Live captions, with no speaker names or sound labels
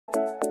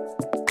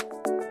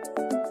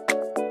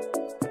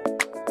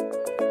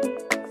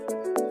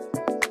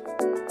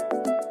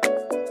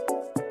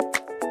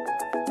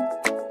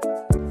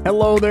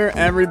Hello there,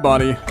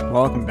 everybody.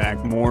 Welcome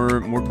back.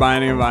 More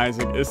Binding of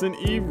Isaac. It's an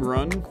Eve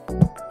run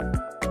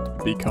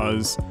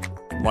because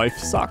life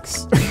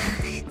sucks.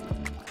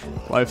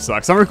 Life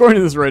sucks. I'm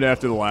recording this right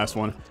after the last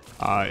one.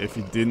 If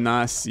you did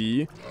not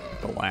see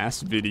the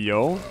last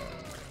video,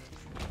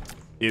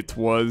 it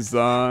was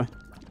oh,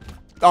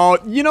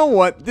 you know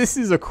what? This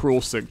is a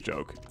cruel, sick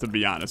joke, to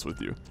be honest with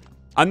you.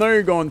 I know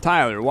you're going,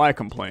 Tyler, why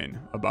complain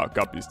about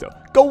Guppy's tail?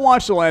 Go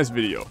watch the last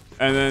video,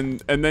 and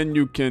then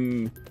you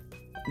can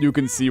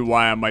see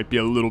why I might be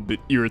a little bit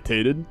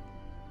irritated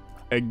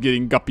at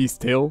getting Guppy's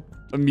tail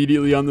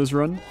immediately on this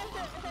run.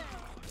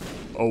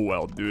 Oh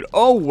well, dude.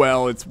 Oh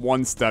well, it's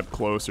one step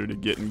closer to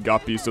getting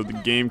Guppy so the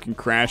game can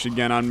crash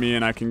again on me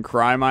and I can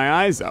cry my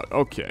eyes out.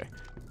 Okay.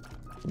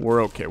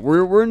 We're okay.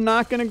 We're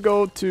not gonna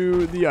go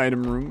to the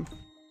item room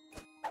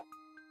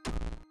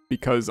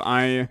because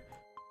I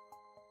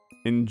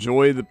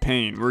enjoy the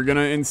pain. We're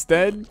gonna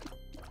instead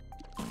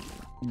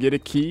get a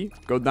key,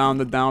 go down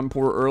the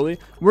downpour early.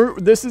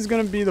 This is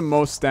gonna be the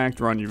most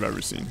stacked run you've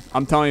ever seen.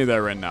 I'm telling you that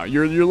right now.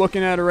 You're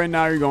looking at it right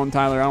now, you're going,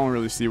 Tyler, I don't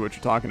really see what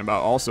you're talking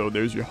about. Also,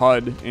 there's your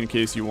HUD in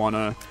case you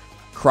wanna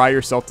cry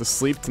yourself to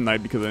sleep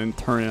tonight because I didn't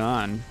turn it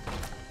on.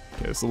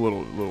 Okay, it's a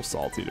little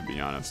salty, to be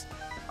honest.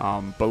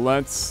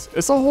 But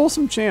it's a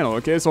wholesome channel,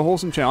 okay? It's a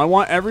wholesome channel. I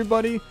want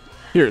everybody,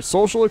 here,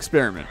 social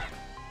experiment,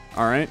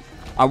 all right?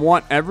 I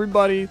want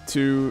everybody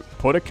to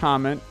put a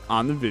comment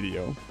on the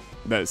video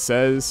that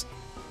says,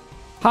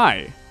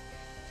 hi.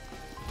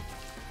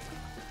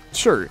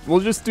 Sure, we'll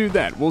just do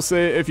that. We'll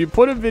say, if you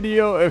put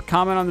a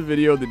comment on the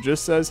video that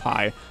just says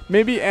hi,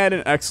 maybe add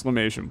an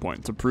exclamation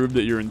point to prove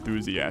that you're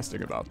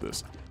enthusiastic about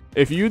this.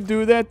 If you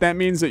do that, that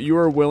means that you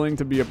are willing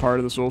to be a part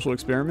of the social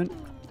experiment.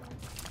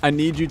 I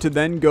need you to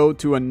then go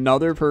to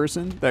another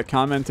person that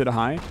commented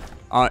hi,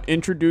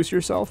 introduce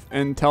yourself,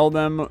 and tell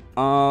them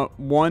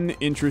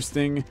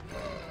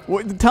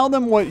tell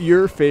them what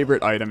your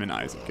favorite item in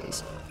Isaac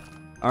is.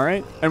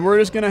 Alright? And we're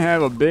just going to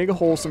have a big,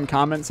 wholesome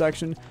comment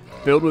section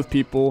filled with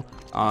people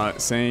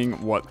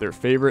saying what their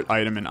favorite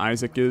item in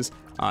Isaac is.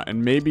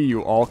 And maybe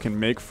you all can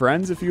make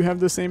friends if you have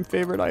the same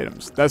favorite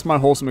items. That's my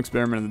wholesome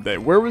experiment of the day.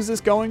 Where was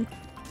this going?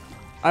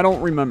 I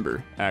don't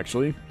remember,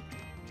 actually.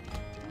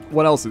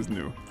 What else is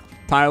new?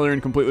 Tyler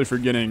and completely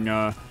forgetting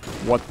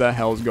what the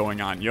hell's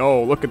going on.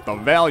 Yo, look at the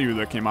value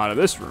that came out of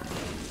this room.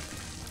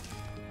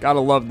 Gotta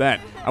love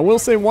that. I will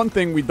say one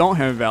thing we don't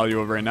have value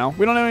of right now.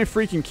 We don't have any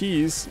freaking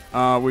keys,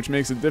 which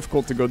makes it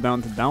difficult to go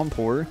down to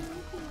Downpour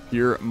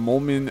here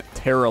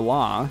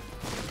momentarily.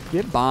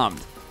 Get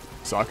bombed,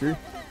 sucker.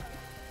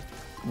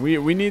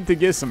 We need to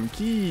get some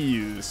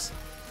keys.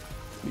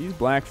 These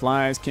black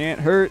flies can't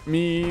hurt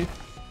me.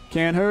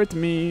 Can't hurt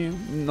me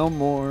no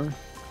more.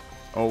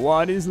 Oh,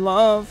 what is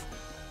love?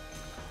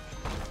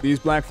 These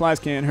black flies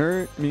can't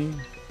hurt me.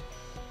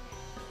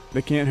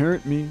 They can't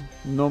hurt me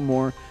no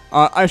more.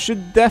 I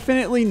should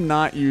definitely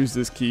not use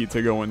this key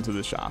to go into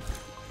the shop.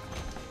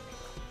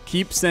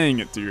 Keep saying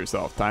it to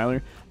yourself,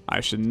 Tyler.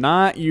 I should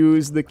not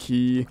use the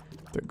key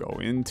to go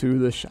into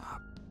the shop.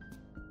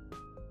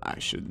 I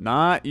should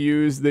not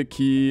use the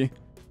key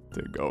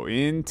to go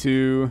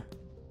into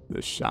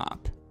the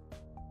shop.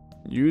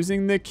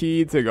 Using the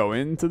key to go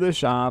into the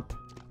shop.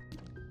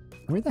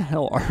 Where the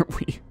hell are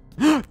we?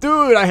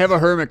 Dude, I have a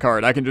hermit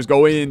card. I can just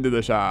go into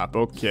the shop.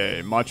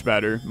 Okay, much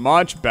better.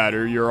 Much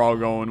better. You're all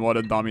going, what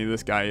a dummy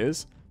this guy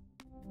is.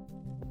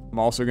 I'm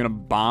also going to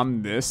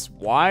bomb this.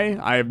 Why?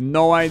 I have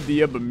no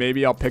idea, but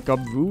maybe I'll pick up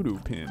Voodoo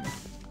Pin.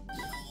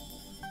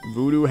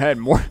 Voodoo Head.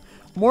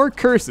 More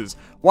curses.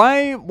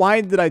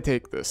 Why did I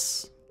take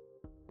this?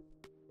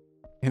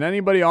 Can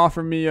anybody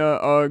offer me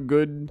a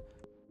good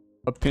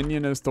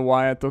opinion as to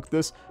why I took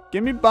this?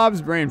 Give me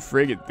Bob's Brain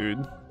Frigate,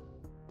 dude.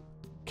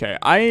 Okay,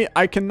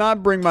 I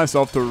cannot bring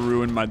myself to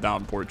ruin my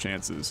Downpour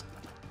chances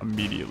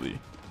immediately.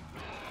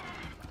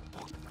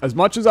 As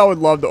much as I would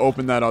love to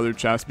open that other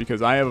chest,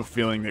 because I have a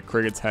feeling that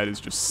Cricket's head is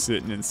just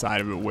sitting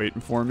inside of it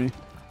waiting for me.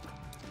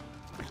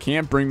 I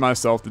can't bring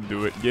myself to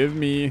do it. Give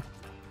me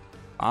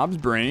Bob's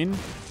Brain.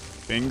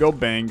 Bingo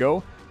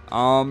bango.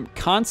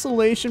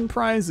 Consolation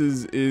prize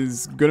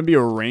is going to be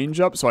a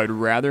range up, so I'd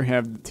rather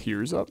have the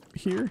tears up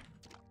here.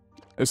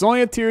 There's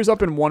only a tears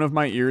up in one of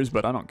my ears,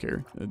 but I don't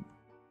care.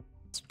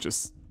 It's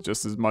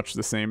just as much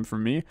the same for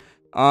me.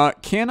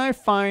 Can I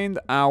find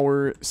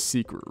our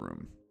secret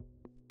room?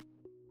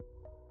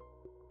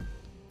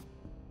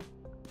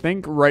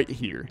 Think right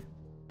here.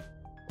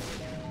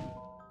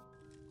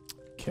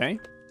 Okay.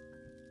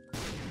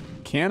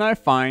 Can I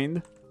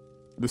find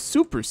the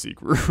super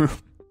secret room?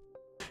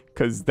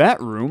 Because that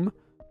room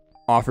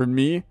offered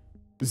me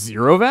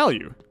 0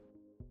 value.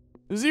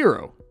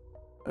 0.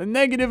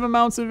 Negative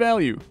amounts of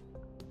value.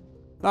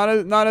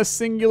 Not a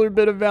singular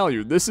bit of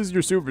value. This is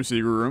your super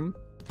secret room.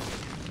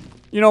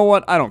 You know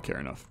what? I don't care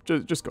enough.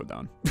 Just go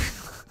down.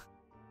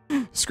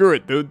 Screw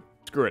it, dude.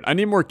 Screw it. I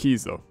need more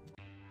keys though.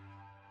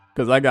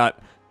 Cause I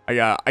got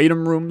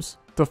item rooms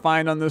to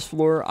find on this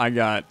floor. I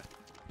got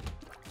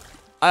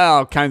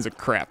all kinds of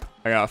crap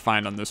I gotta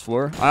find on this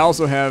floor. I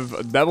also have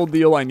a devil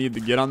deal I need to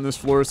get on this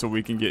floor so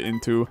we can get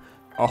into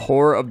a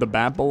Whore of the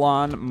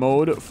Babylon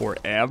mode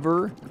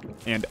forever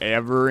and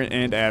ever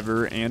and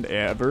ever and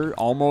ever.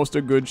 Almost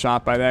a good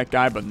shot by that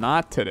guy, but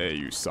not today,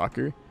 you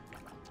sucker.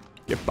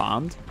 Get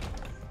bombed.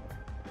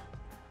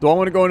 Do I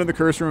want to go into the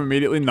curse room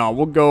immediately? No,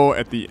 we'll go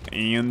at the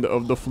end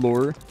of the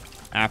floor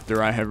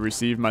after I have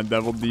received my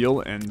devil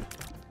deal and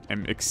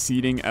am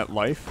exceeding at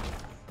life.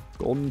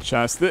 Golden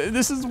chest.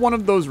 This is one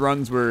of those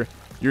runs where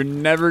you're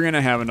never going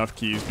to have enough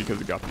keys because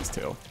of Guppy's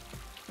tail.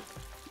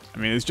 I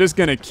mean, it's just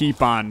going to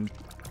keep on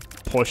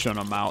pushing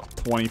them out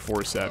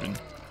 24/7.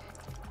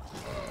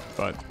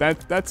 But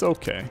that's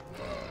okay.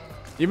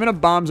 Even a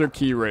bombs or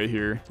key right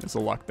here is a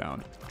luck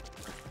down.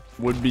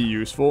 Would be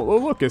useful. Oh,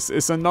 look,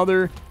 it's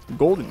another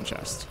golden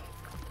chest.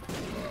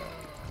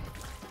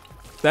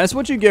 That's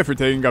what you get for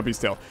taking Guppy's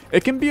tail.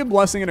 It can be a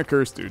blessing and a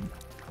curse, dude.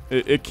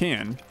 It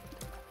can.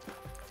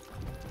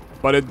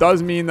 But it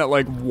does mean that,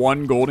 like,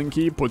 one golden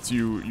key puts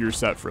you're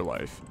set for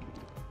life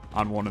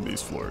on one of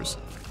these floors.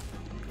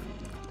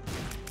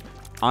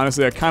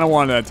 Honestly, I kind of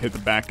wanted that to hit the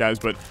back guys,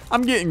 but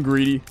I'm getting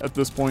greedy at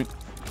this point.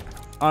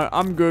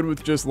 I'm good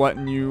with just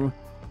letting you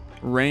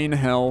rain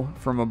hell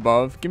from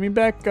above. Give me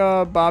back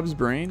Bob's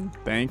brain.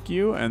 Thank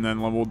you. And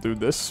then we'll do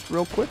this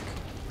real quick.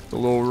 The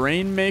little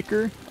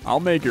rainmaker. I'll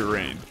make it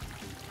rain.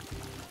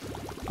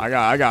 I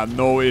got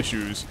no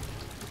issues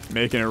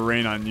making it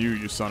rain on you,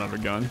 you son of a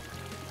gun.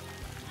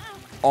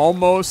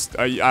 Almost.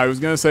 I was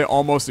going to say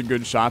almost a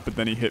good shot, but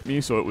then he hit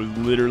me, so it was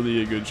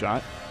literally a good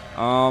shot.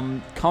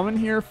 Coming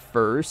here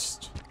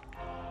first.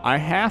 I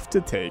have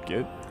to take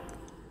it.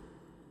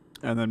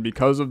 And then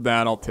because of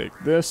that, I'll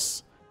take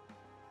this.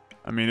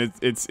 I mean,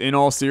 it's in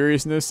all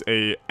seriousness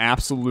a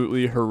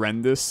absolutely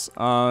horrendous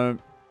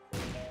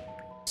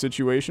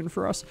situation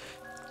for us.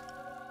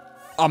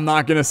 I'm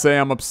not going to say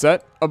I'm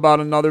upset about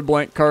another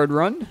blank card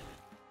run.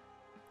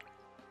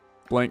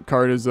 Blank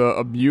card is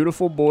a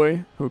beautiful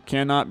boy who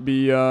cannot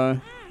be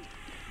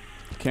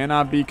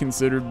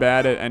considered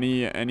bad at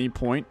any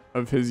point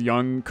of his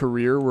young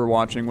career. We're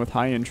watching with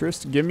high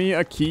interest. Give me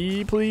a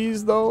key,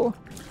 please, though.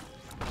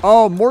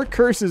 Oh, more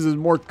curses is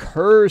more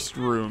cursed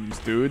rooms,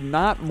 dude.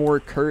 Not more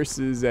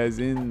curses as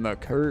in the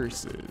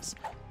curses.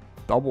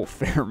 Double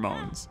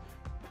pheromones.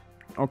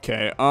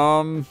 Okay,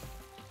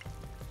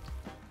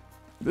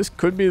 this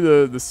could be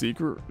the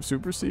secret,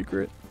 super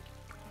secret.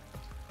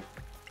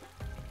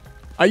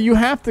 You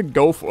have to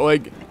go for,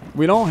 like,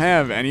 we don't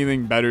have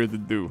anything better to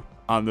do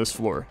on this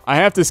floor. I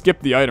have to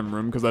skip the item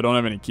room because I don't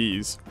have any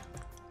keys.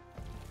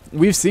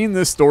 We've seen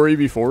this story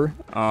before,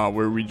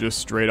 where we just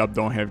straight up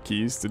don't have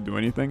keys to do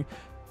anything.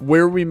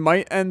 Where we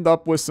might end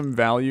up with some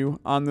value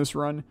on this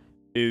run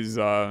is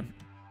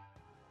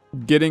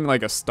getting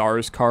like a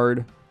stars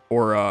card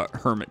or a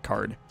hermit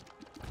card.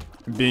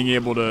 Being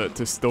able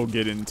to still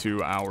get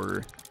into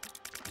our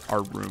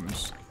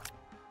rooms.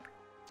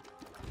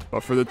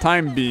 But for the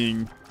time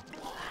being,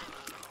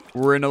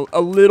 we're in a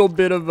little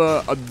bit of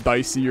a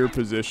dicier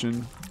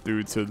position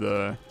due to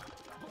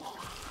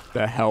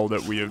the hell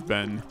that we have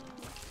been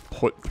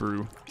put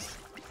through.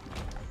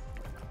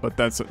 But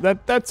that's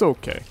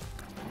okay.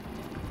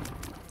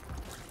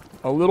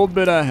 A little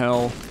bit of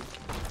hell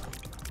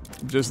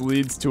just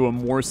leads to a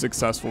more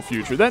successful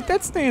future.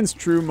 That stands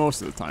true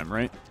most of the time,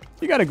 right?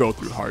 You got to go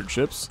through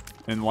hardships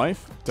in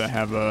life to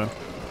have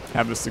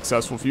a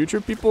successful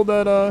future. People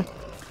that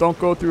don't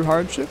go through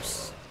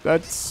hardships,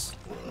 it's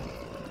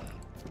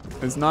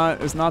not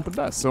the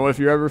best. So if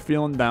you're ever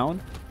feeling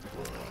down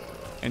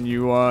and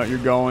you're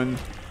going,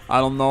 I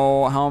don't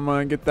know how I'm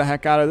gonna get the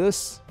heck out of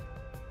this,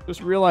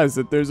 just realize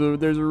that there's a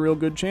real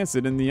good chance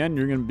that in the end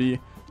you're gonna be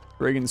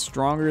friggin'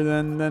 stronger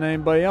than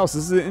anybody else.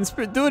 This is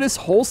dude, it's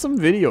wholesome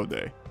video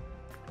day.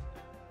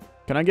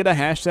 Can I get a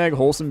hashtag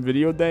wholesome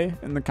video day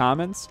in the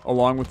comments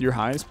along with your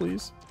highs,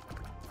 please?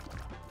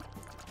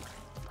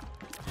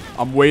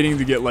 I'm waiting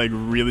to get like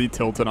really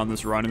tilted on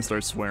this run and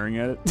start swearing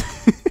at it.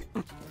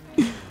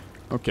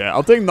 Okay,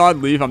 I'll take Nod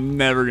Leaf. I'm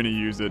never gonna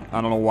use it.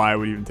 I don't know why I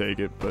would even take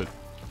it, but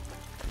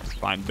it's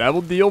fine.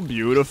 Devil Deal,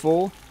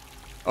 beautiful.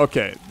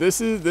 Okay,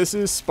 this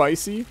is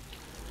spicy.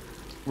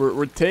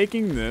 We're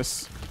taking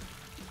this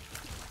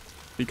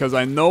because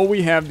I know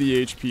we have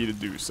the HP to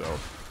do so.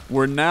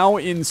 We're now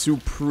in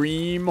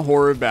Supreme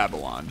Horror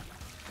Babylon,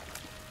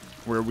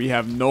 where we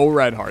have no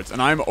red hearts,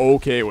 and I'm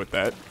okay with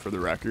that, for the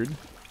record.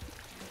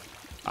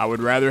 I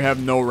would rather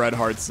have no red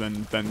hearts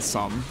than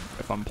some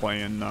if I'm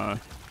playing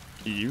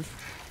Eve.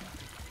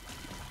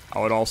 I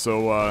would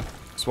also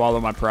swallow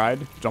my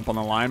pride, jump on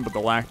the line, but the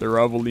lack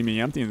thereof will leave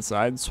me empty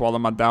inside. Swallow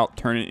my doubt,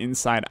 turn it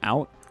inside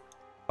out.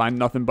 Find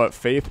nothing but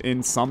faith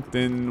in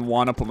something.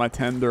 Wanna put my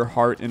tender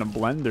heart in a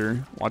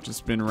blender. Watch it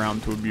spin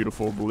around to a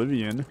beautiful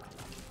oblivion.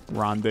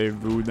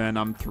 Rendezvous, then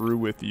I'm through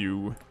with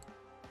you.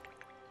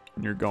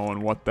 And you're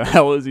going, what the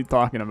hell is he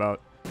talking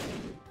about?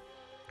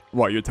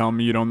 What, you're telling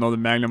me you don't know the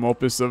magnum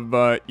opus of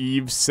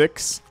Eve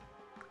 6?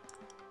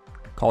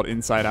 Called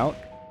Inside Out?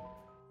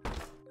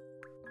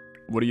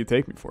 What do you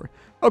take me for?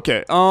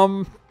 Okay,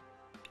 I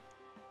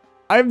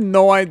have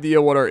no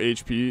idea what our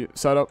HP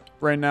setup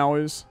right now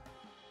is.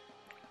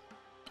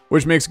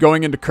 Which makes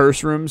going into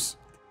curse rooms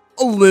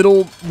a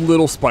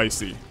little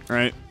spicy,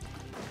 right?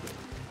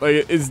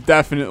 Like, it's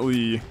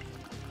definitely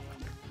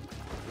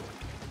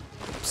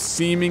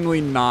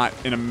seemingly not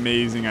an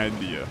amazing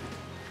idea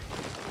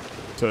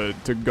to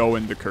go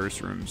into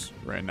curse rooms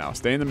right now.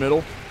 Stay in the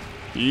middle.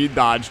 He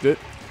dodged it.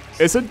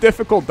 It's a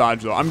difficult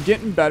dodge, though. I'm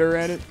getting better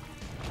at it.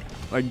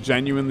 Like,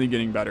 genuinely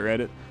getting better at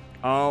it.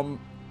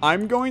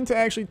 I'm going to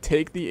actually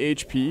take the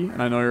HP,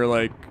 and I know you're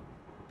like,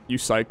 you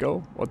psycho.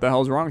 What the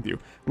hell's wrong with you?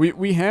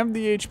 We have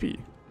the HP.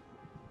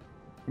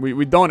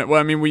 We don't. Well,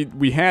 I mean, we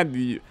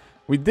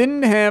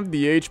didn't have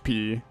the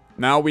HP.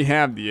 Now we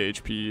have the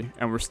HP,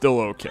 and we're still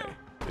okay.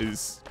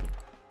 Is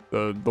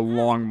the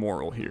long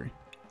moral here.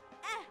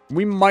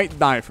 We might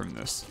die from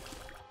this.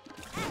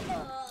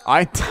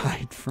 I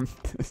died from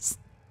this.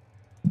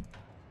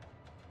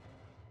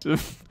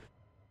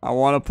 I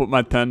want to put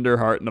my tender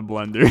heart in a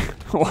blender.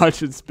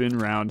 Watch it spin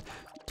round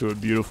to a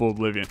beautiful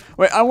oblivion.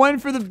 Wait, I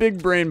went for the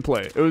big brain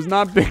play. It was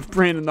not big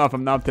brain enough.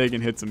 I'm not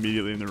taking hits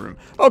immediately in the room.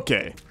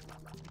 Okay.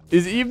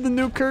 Is Eve the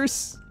new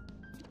curse?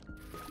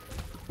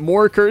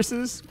 More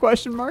curses?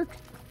 Question mark?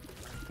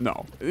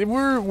 No.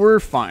 We're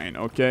fine,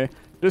 okay?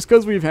 Just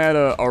because we've had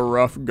a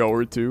rough go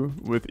or two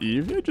with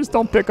Eve, just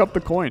don't pick up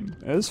the coin.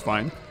 It's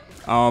fine.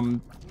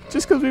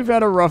 Just because we've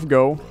had a rough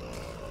go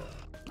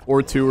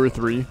or 2 or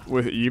 3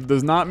 with Eve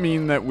does not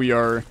mean that we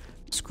are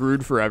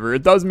screwed forever.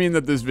 It does mean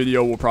that this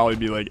video will probably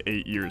be like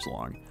 8 years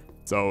long.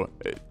 So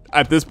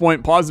at this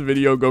point, pause the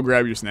video, go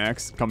grab your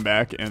snacks, come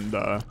back,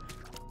 and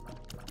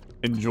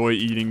enjoy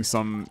eating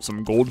some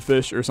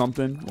goldfish or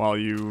something while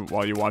you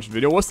watch the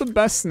video. What's the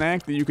best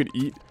snack that you could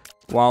eat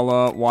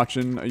while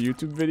watching a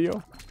YouTube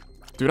video?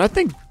 Dude, I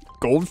think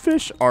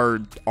goldfish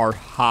are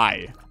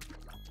high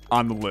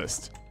on the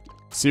list.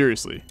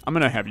 Seriously, I'm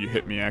gonna have you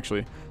hit me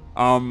actually.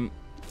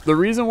 The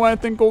reason why I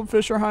think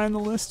goldfish are high on the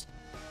list,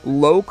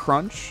 low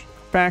crunch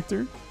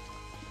factor. You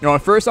know,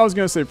 at first I was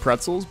gonna say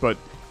pretzels, but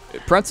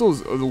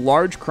pretzels are the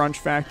large crunch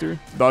factor.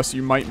 Thus,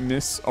 you might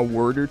miss a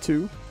word or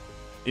two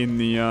in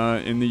the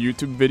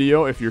YouTube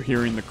video if you're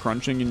hearing the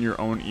crunching in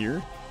your own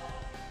ear.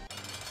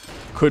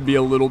 Could be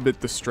a little bit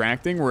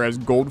distracting, whereas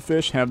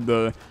goldfish have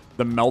the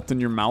melt in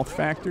your mouth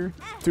factor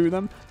to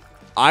them.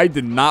 I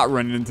did not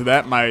run into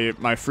that. My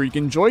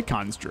freaking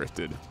Joy-Cons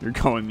drifted.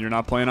 You're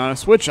not playing on a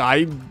Switch.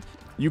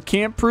 You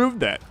can't prove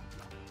that.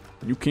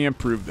 You can't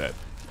prove that.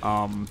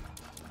 I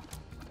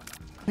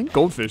think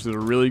goldfish is a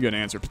really good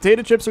answer.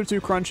 Potato chips are too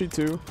crunchy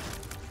too.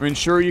 I mean,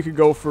 sure, you could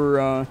go for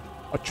a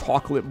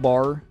chocolate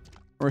bar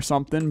or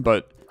something,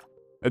 but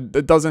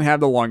it doesn't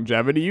have the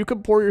longevity. You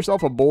could pour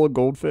yourself a bowl of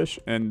goldfish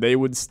and they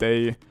could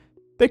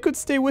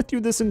stay with you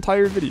this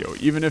entire video,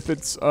 even if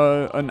it's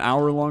an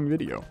hour-long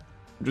video.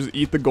 Just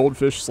eat the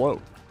goldfish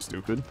slow,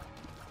 stupid.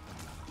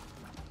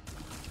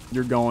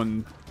 You're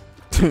going...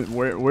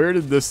 where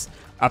did this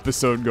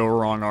episode go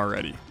wrong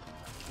already?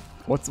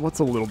 What's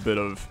a little bit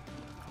of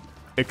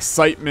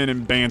excitement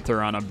and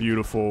banter on a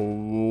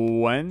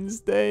beautiful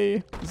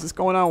Wednesday? Is this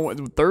going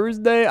on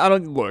Thursday? I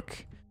don't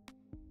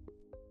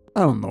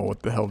know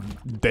what the hell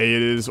day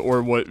it is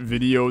or what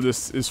video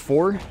this is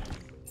for.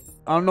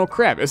 I don't know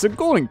crap. It's a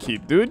golden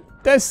keep, dude.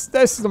 That's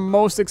the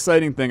most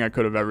exciting thing I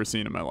could have ever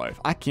seen in my life.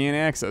 I can't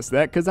access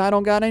that because I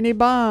don't got any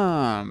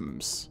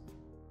bombs.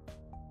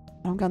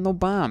 I don't got no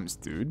bombs,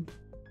 dude.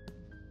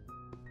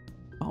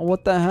 Oh,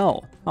 what the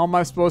hell? How am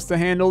I supposed to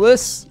handle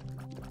this?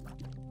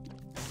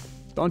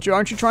 Aren't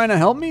you trying to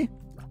help me?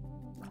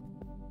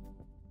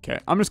 Okay,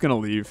 I'm just gonna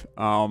leave.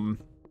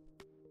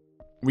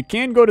 We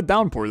can go to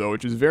Downpour though,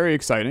 which is very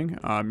exciting.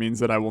 Means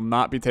that I will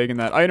not be taking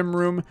that item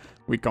room.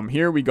 We come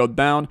here, we go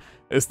down.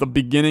 It's the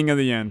beginning of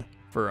the end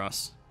for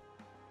us.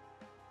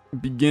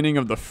 Beginning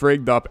of the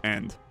frigged up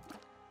end.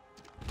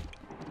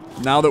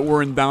 Now that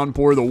we're in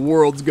Downpour, the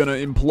world's gonna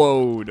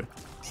implode.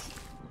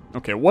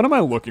 Okay, what am I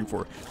looking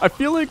for? I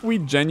feel like we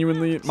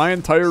genuinely, my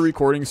entire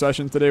recording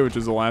session today, which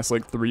is the last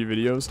like 3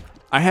 videos,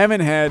 I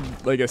haven't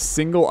had like a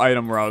single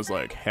item where I was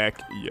like,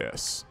 heck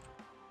yes.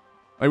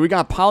 Like we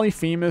got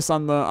Polyphemus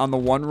on the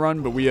one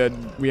run, but we had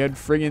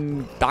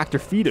friggin' Dr.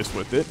 Fetus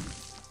with it,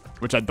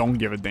 which I don't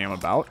give a damn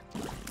about.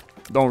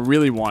 Don't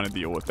really want to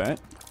deal with that.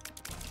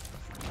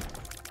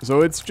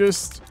 So it's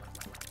just,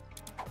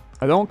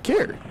 I don't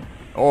care.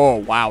 Oh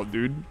wow,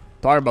 dude.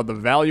 Talk about the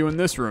value in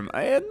this room.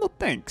 No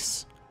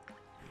thanks.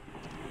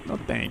 No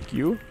thank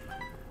you.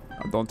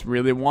 I don't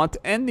really want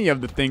any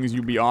of the things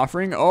you be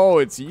offering. Oh,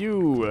 it's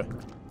you.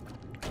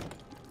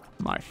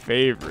 My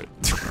favorite.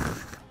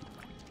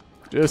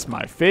 Just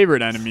my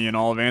favorite enemy in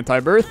all of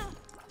Antibirth.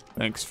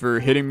 Thanks for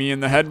hitting me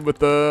in the head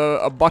with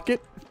a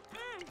bucket.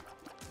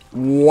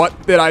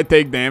 What did I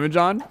take damage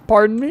on?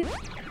 Pardon me?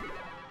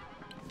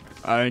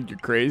 I think you're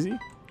crazy.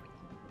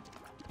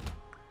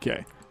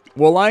 Okay.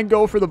 Will I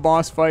go for the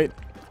boss fight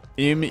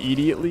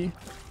immediately?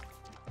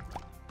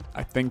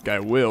 I think I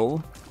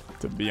will,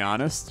 to be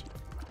honest.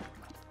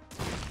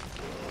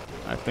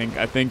 I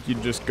think you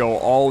just go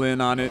all in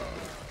on it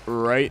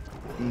right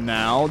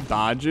now.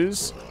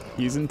 Dodges.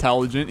 He's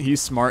intelligent.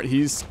 He's smart.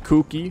 He's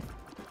kooky.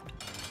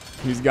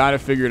 He's got it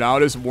figured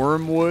out. His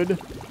Wormwood.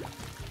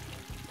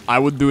 I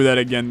would do that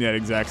again that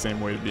exact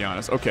same way, to be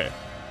honest. Okay.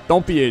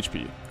 Don't be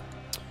HP.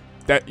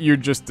 That you're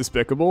just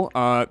despicable.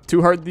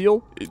 2 heart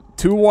deal.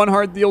 2 1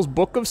 heart deals.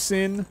 Book of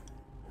Sin.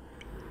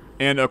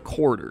 And a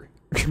quarter.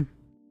 I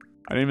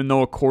didn't even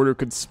know a quarter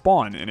could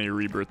spawn in a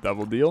Rebirth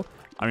Devil deal.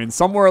 I mean,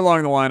 somewhere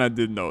along the line I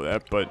did know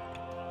that, but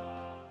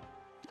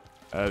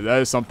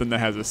that is something that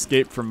has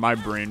escaped from my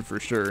brain for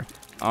sure.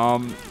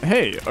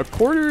 Hey, a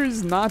quarter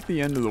is not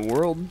the end of the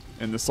world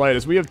in the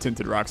slightest. We have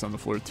tinted rocks on the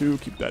floor too.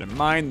 Keep that in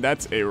mind.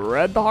 That's a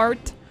red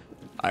heart.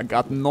 I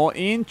got no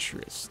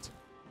interest.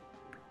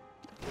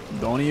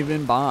 Don't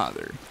even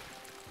bother.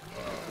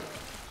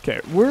 Okay,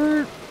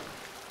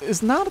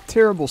 it's not a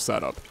terrible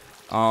setup.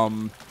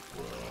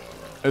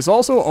 It's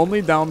also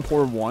only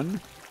downpour 1,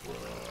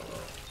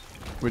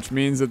 which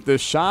means that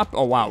this shop,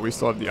 oh wow, we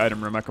still have the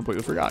item room, I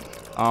completely forgot.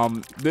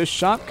 This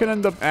shop could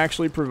end up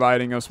actually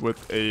providing us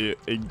with a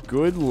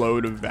good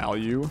load of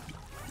value,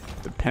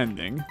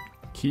 depending.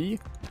 Key?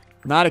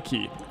 Not a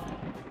key.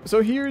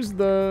 So here's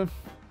the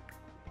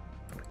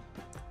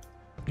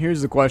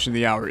question of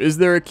the hour. Is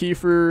there a key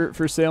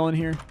for sale in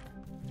here?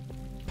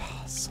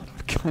 Oh, son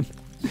of a gun.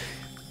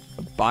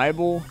 A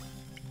Bible.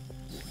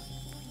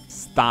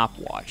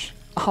 Stopwatch.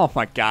 Oh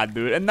my god,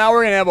 dude. And now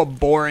we're gonna have a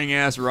boring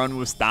ass run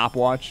with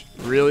stopwatch.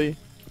 Really?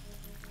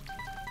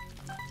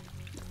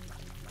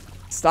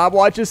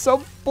 Stopwatch is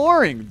so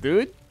boring,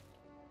 dude.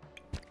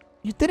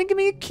 You didn't give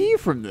me a key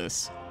from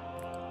this.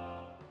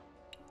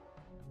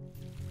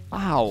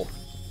 Wow.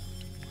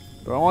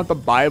 Do I want the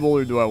Bible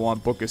or do I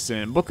want Book of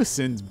Sin? Book of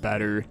Sin's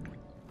better.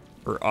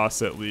 For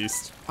us, at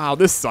least. Wow,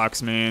 this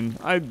sucks, man.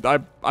 I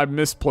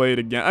misplayed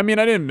again. I mean,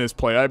 I didn't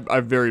misplay. I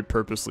very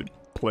purposely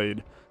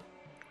played.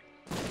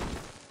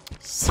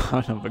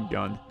 Son of a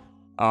gun.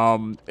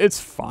 It's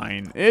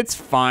fine. It's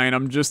fine.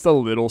 I'm just a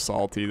little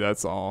salty,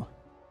 that's all.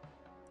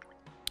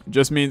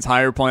 Just means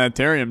higher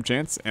planetarium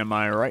chance. Am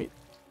I right?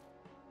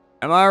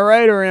 Am I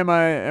right or am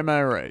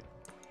I right?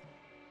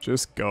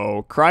 Just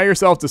go. Cry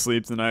yourself to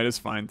sleep tonight. It's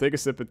fine. Take a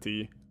sip of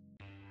tea.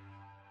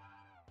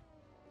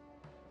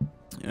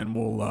 And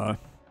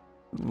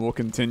we'll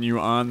continue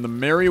on the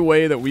merry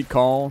way that we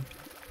call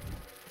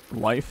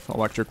life.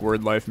 Electric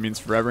word life means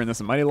forever, and that's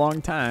a mighty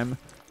long time.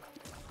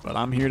 But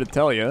I'm here to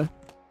tell you,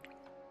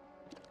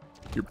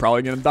 you're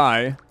probably gonna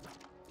die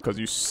because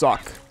you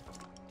suck.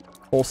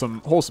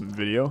 Wholesome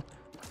video.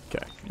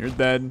 Okay, you're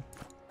dead.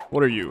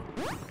 What are you?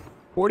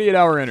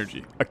 48-hour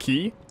energy. A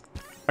key?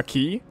 A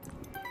key?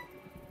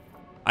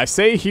 I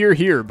say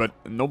here, but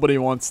nobody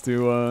wants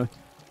to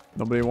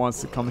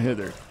come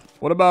hither.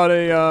 What about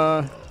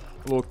a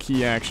little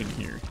key action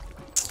here?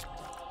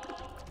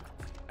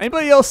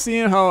 Anybody else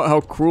seeing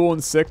how cruel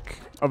and sick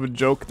of a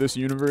joke this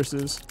universe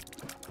is?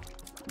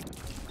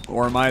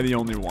 Or am I the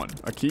only one?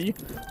 A key?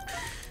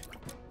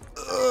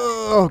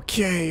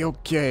 Okay.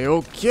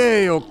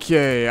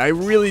 I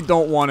really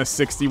don't want a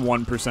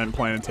 61%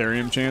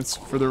 planetarium chance,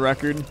 for the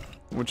record,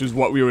 which is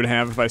what we would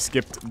have if I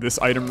skipped this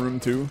item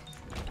room too.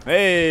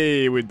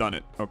 Hey, we've done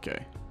it.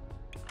 Okay.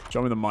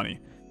 Show me the money.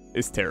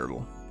 It's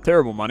terrible.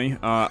 Terrible money.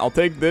 I'll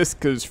take this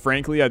because,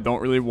 frankly, I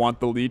don't really want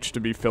the leech to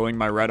be filling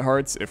my red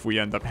hearts if we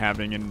end up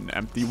having an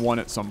empty one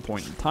at some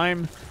point in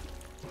time.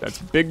 That's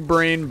big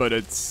brain, but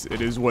it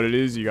is what it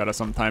is. You gotta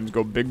sometimes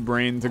go big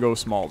brain to go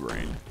small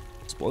brain.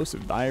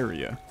 Explosive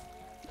diarrhea.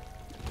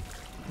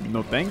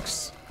 No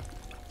thanks.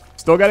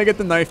 Still gotta get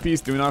the knife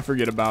piece. Do not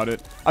forget about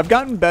it. I've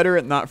gotten better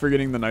at not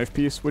forgetting the knife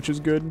piece, which is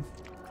good.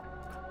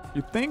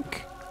 You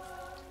think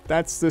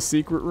that's the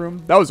secret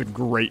room? That was a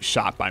great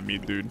shot by me,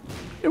 dude.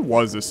 It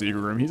was the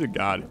secret room. He's a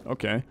god.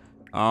 Okay.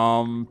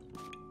 I'm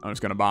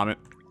just gonna bomb it.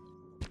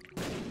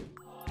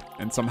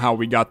 And somehow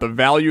we got the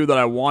value that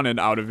I wanted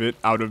out of it,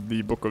 out of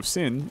the Book of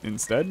Sin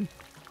instead.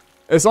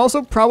 It's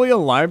also probably a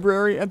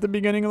library at the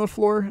beginning of the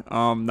floor,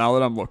 now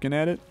that I'm looking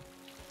at it.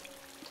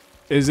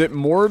 Is it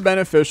more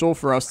beneficial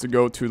for us to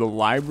go to the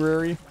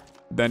library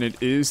than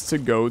it is to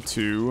go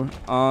to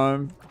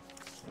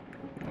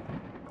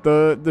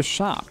the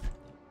shop?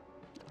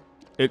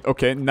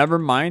 Okay, never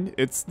mind.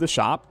 It's the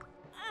shop.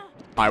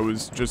 I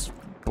was just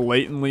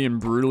blatantly and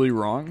brutally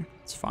wrong.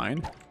 It's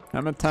fine.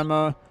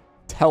 Hematema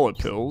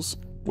telepills,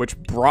 which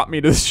brought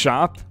me to the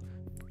shop.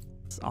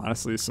 It's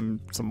honestly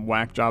some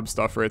whack job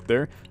stuff right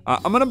there.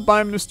 I'm gonna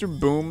buy Mr.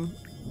 Boom,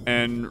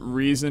 and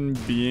reason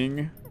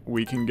being,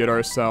 we can get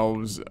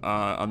ourselves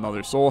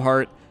another soul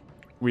heart.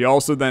 We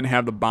also then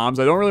have the bombs.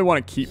 I don't really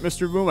want to keep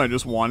Mr. Boom. I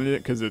just wanted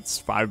it because it's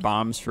 5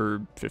 bombs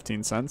for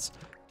 15 cents,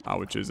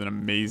 which is an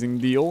amazing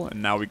deal.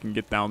 And now we can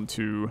get down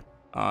to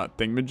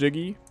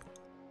Thingamajiggy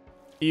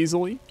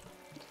easily.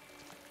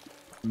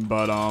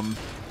 But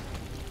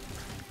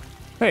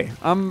hey,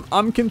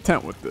 I'm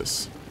content with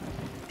this.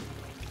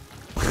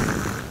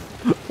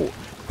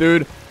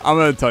 Dude, I'm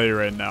gonna tell you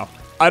right now.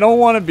 I don't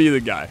want to be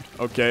the guy,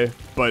 okay?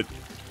 But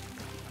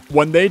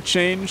when they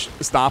changed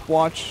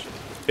stopwatch,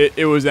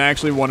 it was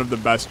actually one of the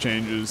best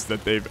changes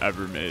that they've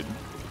ever made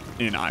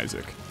in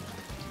Isaac.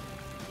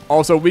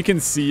 Also, we can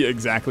see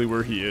exactly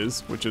where he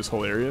is, which is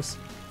hilarious.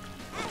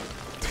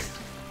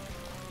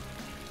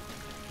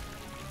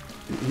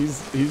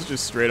 He's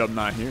just straight up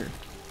not here.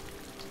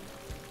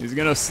 He's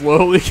gonna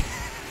slowly...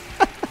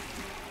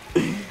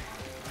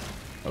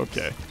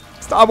 Okay.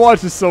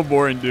 Stopwatch is so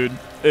boring, dude.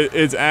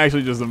 It's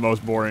actually just the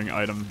most boring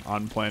item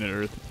on planet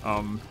Earth.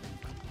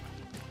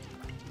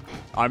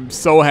 I'm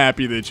so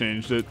happy they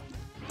changed it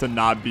to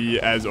not be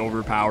as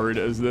overpowered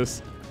as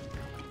this.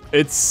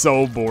 It's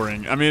so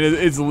boring. I mean,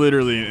 it's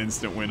literally an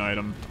instant win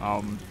item.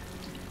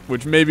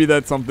 Which maybe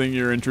that's something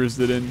you're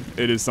interested in.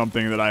 It is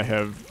something that I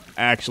have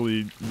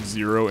actually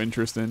zero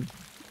interest in.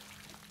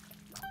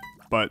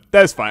 But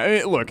that's fine. I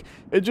mean, look,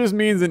 it just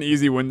means an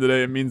easy win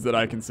today. It means that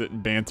I can sit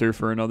and banter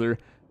for another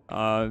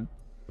 30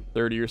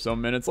 or so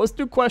minutes. Let's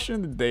do question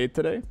of the day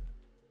today.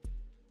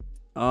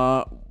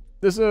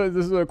 This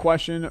is a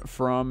question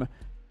from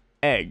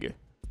Egg.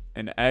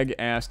 And Egg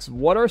asks,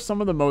 what are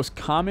some of the most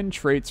common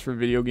traits for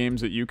video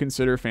games that you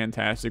consider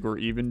fantastic or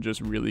even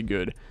just really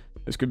good?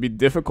 This could be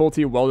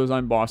difficulty,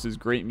 well-designed bosses,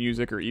 great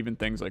music, or even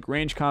things like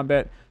range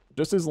combat,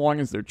 just as long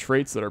as they're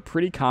traits that are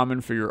pretty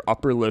common for your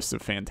upper list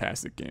of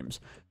fantastic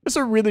games. It's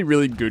a really,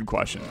 really good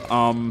question.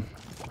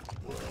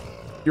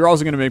 You're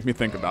also going to make me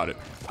think about it.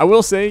 I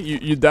will say,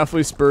 you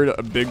definitely spurred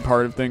a big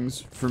part of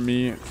things for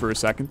me for a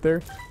second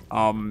there.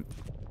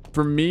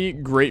 For me,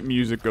 great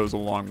music goes a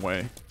long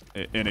way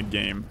in a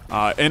game.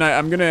 And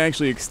I'm going to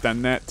actually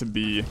extend that to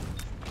be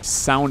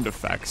sound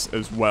effects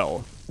as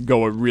well.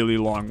 Go a really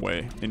long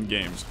way in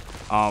games.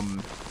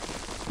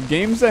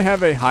 Games that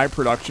have a high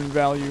production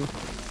value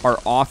are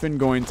often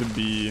going to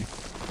be,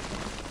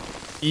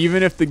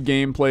 even if the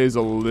gameplay is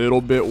a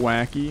little bit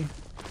wacky,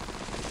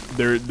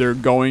 they're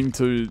going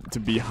to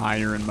be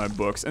higher in my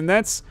books. And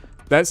that's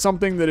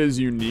something that is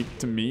unique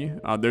to me.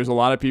 There's a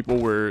lot of people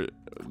where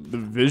the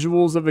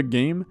visuals of a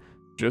game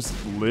just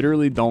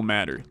literally don't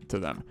matter to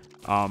them.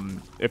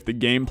 If the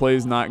gameplay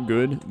is not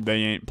good, they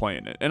ain't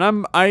playing it.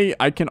 And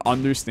I can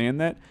understand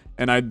that,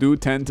 and I do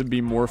tend to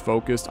be more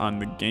focused on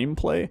the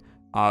gameplay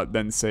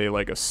than, say,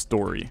 like a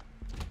story.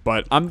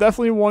 But I'm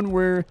definitely one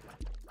where,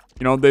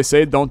 you know, they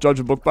say don't judge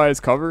a book by its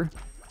cover.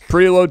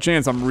 Pretty low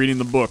chance I'm reading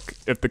the book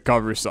if the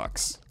cover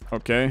sucks.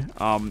 Okay?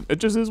 It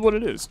just is what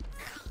it is.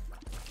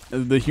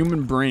 The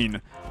human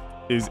brain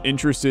is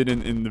interested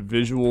in the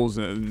visuals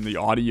and the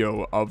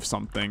audio of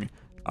something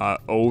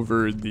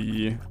over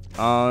the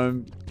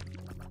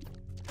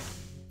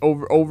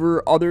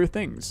over other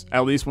things,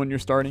 at least when you're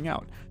starting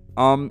out.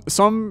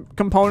 Some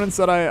components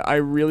that I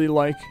really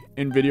like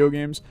in video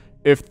games,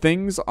 if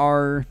things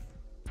are,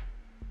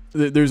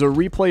 there's a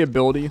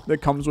replayability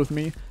that comes with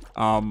me,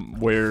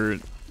 where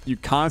you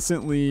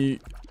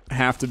constantly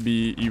have to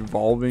be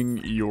evolving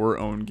your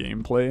own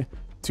gameplay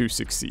to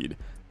succeed.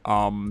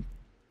 I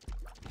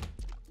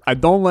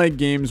don't like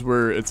games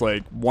where it's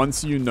like,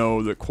 once you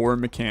know the core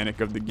mechanic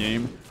of the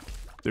game,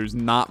 there's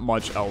not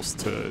much else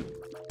to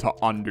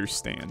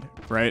understand,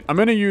 right? I'm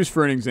gonna use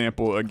for an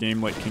example a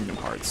game like Kingdom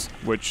Hearts,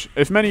 which,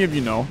 if many of you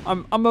know,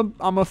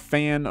 I'm a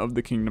fan of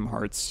the Kingdom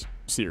Hearts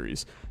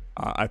series.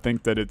 I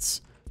think that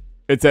it's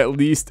at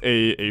least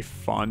a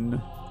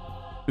fun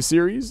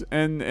series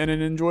and an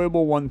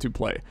enjoyable one to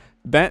play.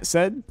 That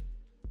said,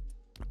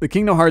 the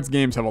Kingdom Hearts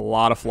games have a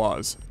lot of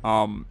flaws.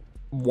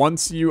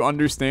 Once you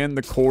understand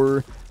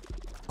the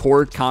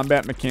core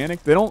combat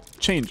mechanic, they don't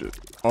change it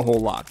a whole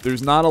lot.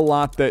 There's not a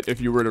lot that if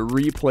you were to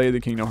replay the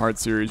Kingdom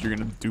Hearts series, you're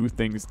going to do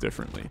things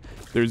differently.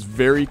 There's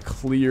very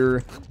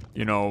clear,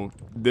 you know,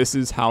 this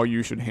is how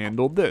you should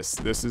handle this.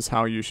 This is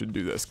how you should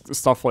do this.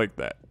 Stuff like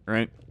that,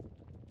 right?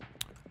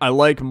 I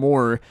like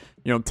more,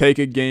 you know, take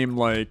a game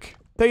like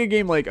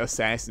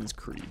Assassin's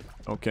Creed,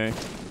 okay?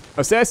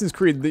 Assassin's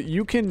Creed,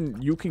 you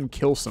can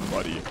kill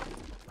somebody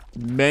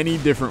many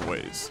different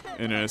ways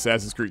in an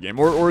Assassin's Creed game,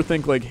 or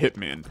think like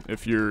Hitman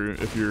if you're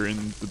in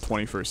the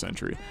 21st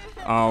century.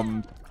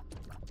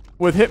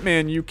 With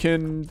Hitman,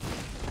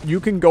 you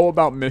can go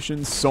about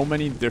missions so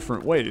many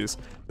different ways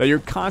that you're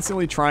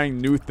constantly trying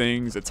new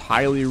things. It's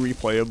highly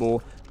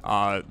replayable.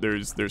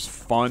 There's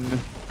fun,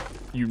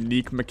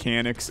 unique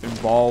mechanics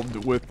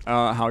involved with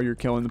how you're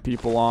killing the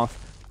people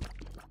off.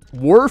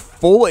 We're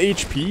full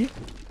HP?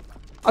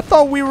 I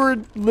thought we were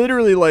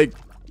literally like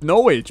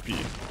no HP.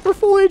 We're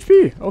full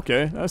HP.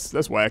 Okay, that's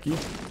wacky.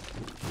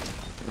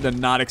 Did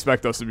not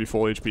expect us to be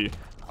full HP.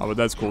 But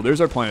that's cool.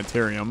 There's our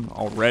planetarium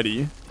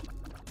already.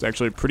 It's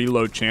actually a pretty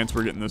low chance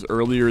we're getting this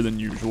earlier than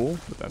usual,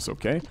 but that's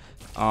okay.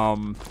 I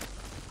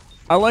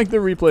like the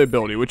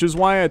replayability, which is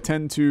why I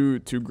tend to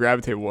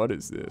gravitate. What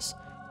is this?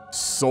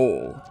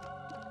 Soul.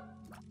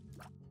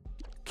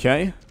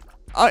 Okay.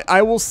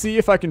 I will see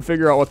if I can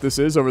figure out what this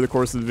is over the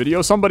course of the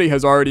video. Somebody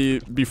has already,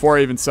 before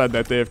I even said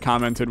that, they have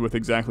commented with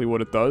exactly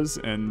what it does,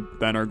 and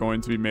then are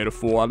going to be made a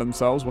fool out of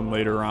themselves when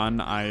later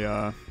on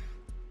I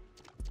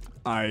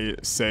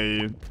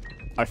say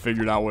I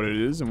figured out what it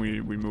is and we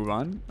move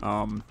on.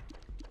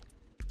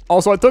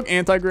 Also, I took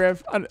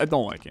anti-grav. I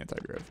don't like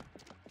anti-grav.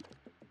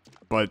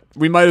 But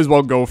we might as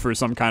well go for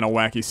some kind of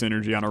wacky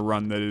synergy on a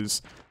run that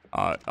is,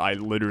 I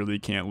literally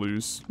can't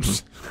lose.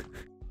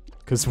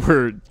 Because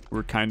we're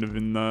kind of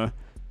in the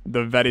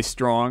very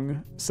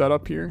strong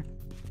setup here.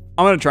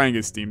 I'm going to try and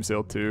get Steam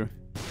Sale too.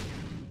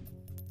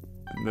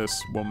 And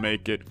this will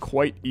make it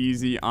quite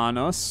easy on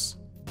us.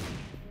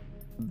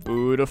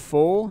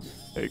 Beautiful.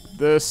 Take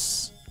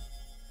this.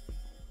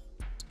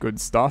 Good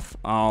stuff.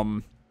 But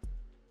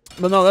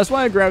no, that's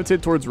why I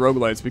gravitate towards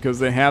roguelites, because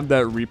they have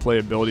that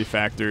replayability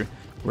factor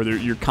where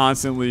you're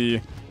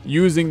constantly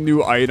using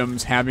new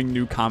items, having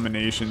new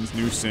combinations,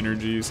 new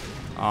synergies,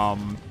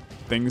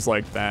 things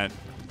like that.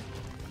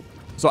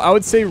 So I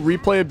would say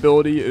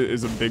replayability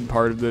is a big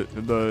part of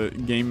the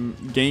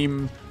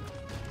game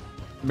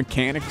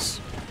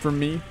mechanics for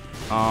me.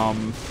 I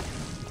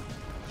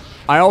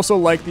also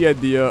like the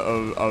idea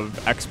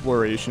of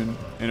exploration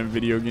in a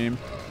video game.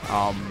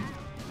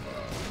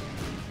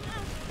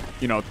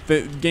 You know,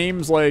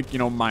 games like, you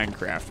know,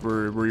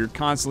 Minecraft, where you're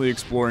constantly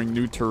exploring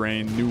new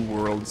terrain, new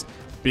worlds,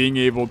 being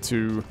able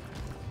to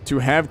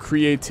have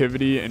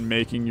creativity and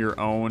making your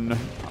own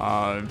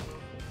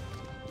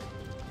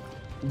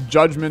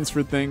judgments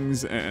for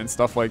things and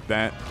stuff like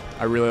that.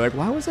 I really like.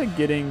 Why was I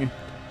getting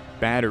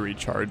battery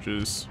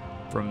charges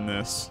from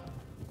this?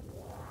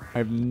 I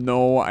have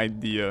no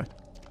idea.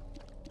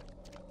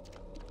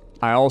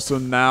 I also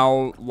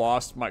now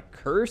lost my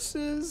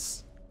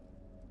curses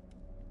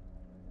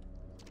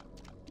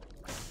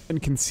and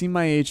can see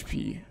my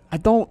HP. I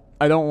don't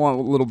want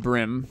little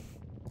Brim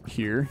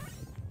here.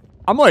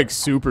 I'm like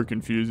super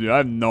confused, dude. I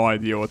have no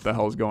idea what the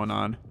hell's going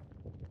on.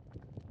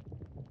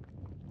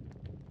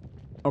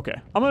 Okay,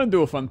 I'm gonna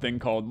do a fun thing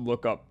called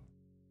look up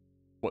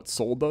what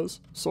Soul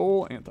does.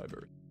 Soul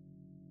Antibirth.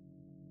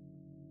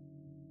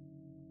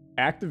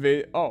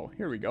 Activate. Oh,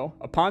 here we go.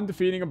 Upon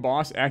defeating a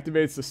boss,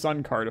 activates the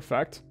Sun card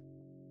effect.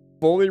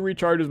 Fully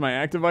recharges my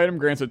active item,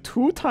 grants a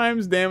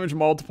 2x damage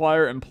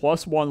multiplier and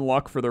 +1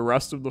 luck for the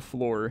rest of the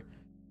floor,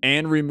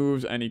 and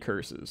removes any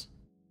curses.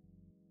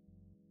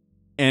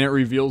 And it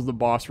reveals the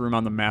boss room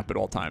on the map at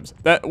all times.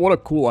 What a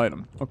cool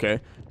item.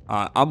 Okay,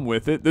 I'm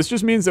with it. This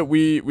just means that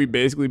we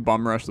basically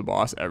bum rush the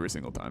boss every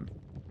single time.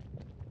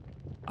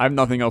 I have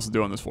nothing else to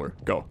do on this floor.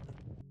 Go.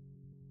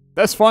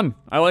 That's fun.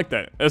 I like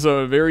that. That's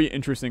a very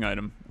interesting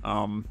item.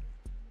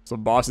 So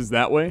boss is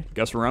that way.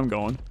 Guess where I'm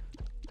going.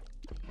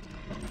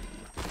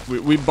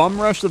 We bum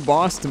rush the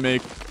boss to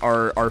make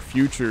our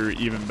future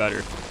even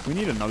better. We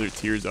need another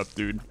tears up,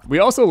 dude. We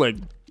also, like,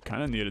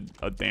 kind of need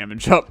a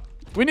damage up.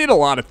 We need a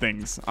lot of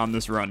things on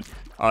this run.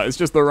 It's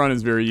just the run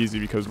is very easy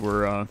because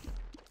we're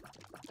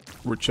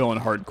chilling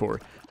hardcore.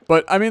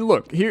 But I mean,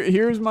 look,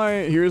 here's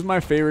my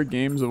favorite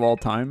games of all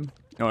time.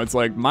 You know, it's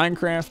like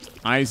Minecraft,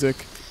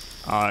 Isaac,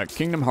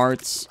 Kingdom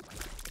Hearts,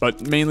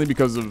 but mainly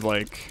because of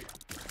like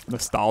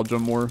nostalgia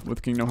more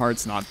with Kingdom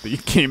Hearts, not the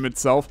game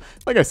itself.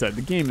 Like I said,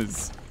 the game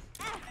is.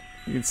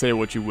 You can say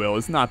what you will.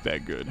 It's not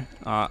that good.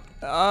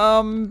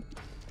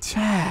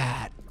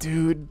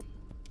 Dude.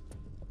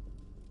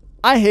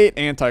 I hate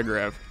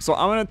anti-grav. So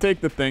I'm going to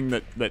take the thing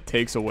that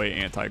takes away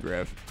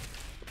anti-grav.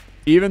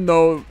 Even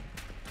though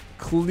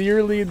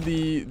clearly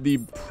the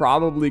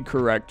probably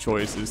correct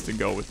choice is to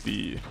go with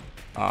the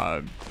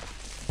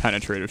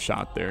penetrative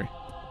shot there.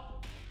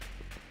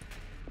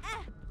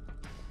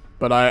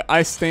 But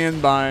I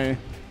stand by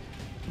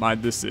my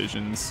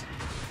decisions.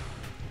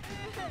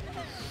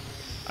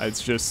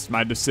 It's just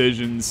my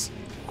decisions.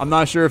 I'm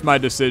not sure if my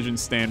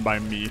decisions stand by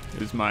me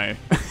is my...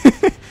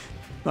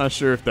 Not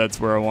sure if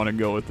that's where I want to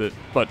go with it,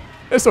 but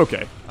it's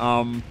okay.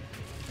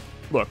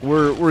 Look,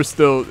 we're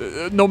still...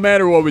 no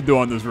matter what we do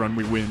on this run,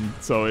 we win.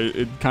 So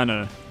it kind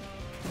of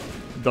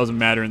doesn't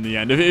matter in the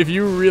end. If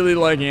you really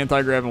like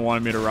anti-grav and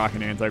wanted me to rock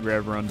an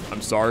anti-grav run,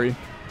 I'm sorry.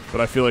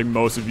 But I feel like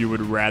most of you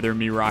would rather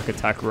me rock a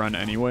tech run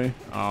anyway.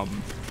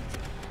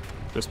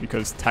 Just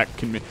because tech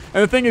can be...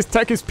 And the thing is,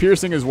 tech is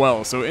piercing as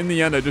well. So in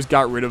the end, I just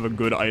got rid of a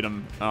good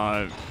item.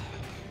 I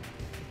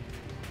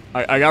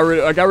got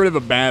rid of a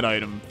bad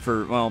item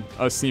for, well,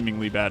 a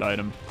seemingly bad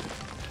item.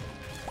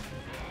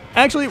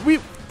 Actually,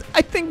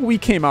 I think we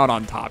came out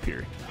on top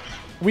here.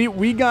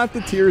 We got the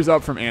tears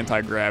up from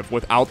anti-grav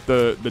without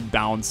the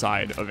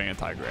downside of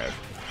anti-grav.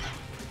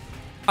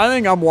 I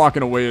think I'm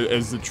walking away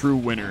as the true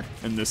winner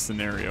in this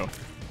scenario.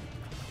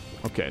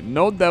 Okay,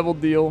 no devil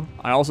deal.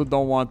 I also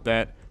don't want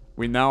that.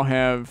 We now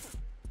have...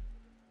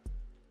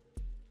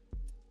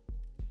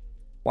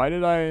 Why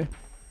did I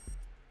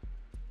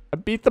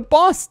beat the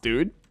boss,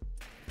 dude.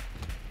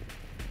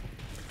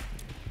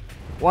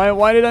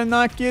 Why did I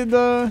not get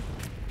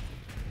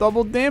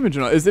double damage?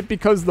 Is it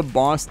because the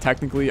boss,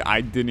 technically, I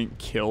didn't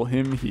kill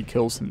him, he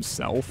kills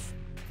himself?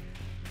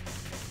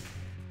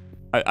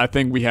 I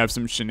think we have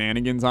some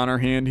shenanigans on our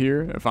hand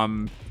here, if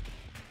I'm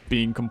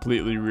being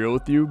completely real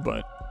with you,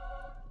 but...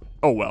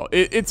 Oh well,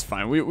 it's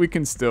fine. We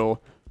can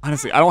still...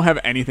 Honestly, I don't have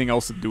anything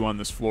else to do on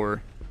this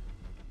floor.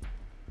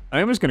 I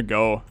think I'm just gonna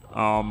go.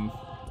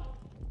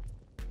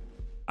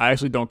 I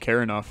actually don't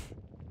care enough.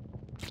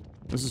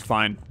 This is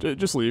fine.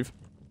 Just leave.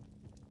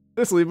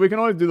 Just leave. We can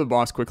always do the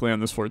boss quickly on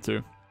this floor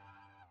too.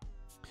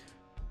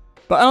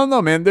 But I don't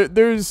know, man.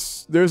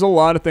 There's a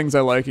lot of things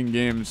I like in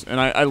games, and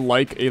I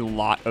like a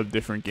lot of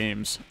different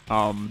games.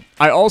 I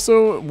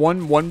also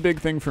one big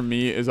thing for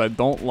me is I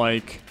don't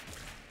like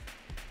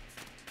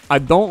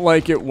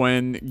it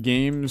when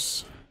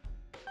games.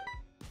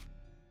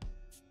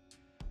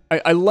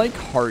 I like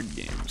hard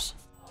games.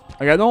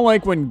 Like, I don't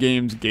like when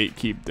games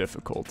gatekeep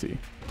difficulty.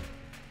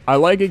 I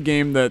like a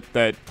game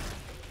that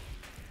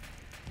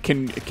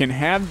can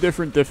have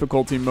different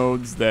difficulty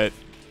modes that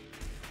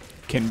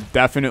can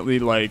definitely,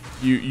 like,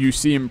 you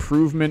see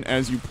improvement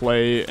as you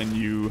play, and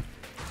you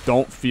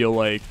don't feel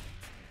like,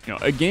 you know,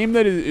 a game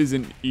that is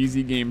an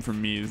easy game for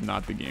me is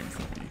not the game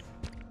for me.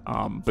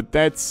 But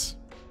that's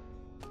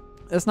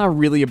not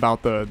really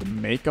about the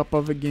makeup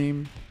of a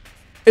game.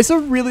 It's a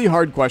really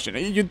hard question.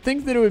 You'd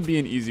think that it would be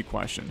an easy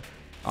question,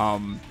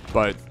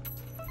 but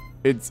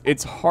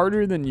it's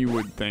harder than you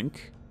would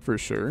think, for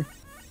sure.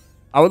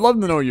 I would love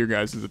to know your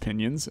guys'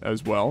 opinions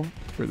as well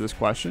for this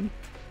question.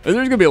 There's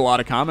going to be a lot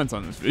of comments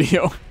on this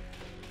video.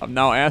 I've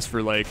now asked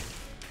for like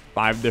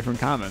 5 different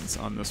comments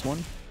on this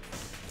one.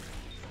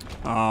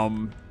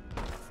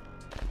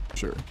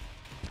 Sure.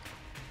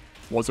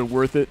 Was it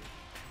worth it?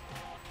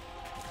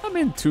 I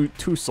mean,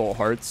 two soul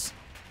hearts.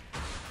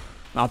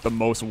 Not the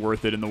most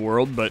worth it in the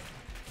world, but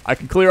I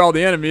can clear all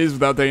the enemies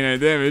without taking any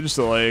damage,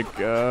 so like,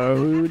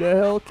 who the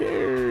hell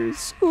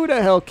cares? Who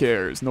the hell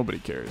cares? Nobody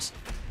cares.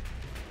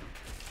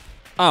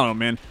 I don't know,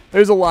 man.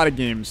 There's a lot of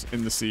games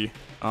in the sea.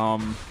 I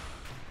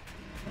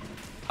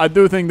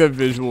do think that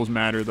visuals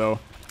matter, though.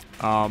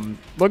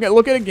 Look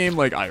at a game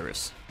like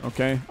Iris,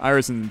 okay?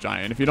 Iris and the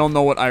Giant. If you don't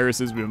know what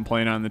Iris is, we've been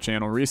playing on the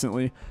channel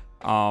recently.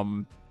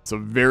 It's a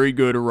very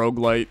good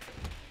roguelite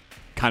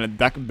kind of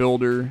deck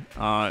builder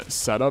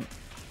setup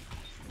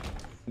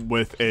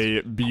with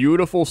a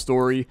beautiful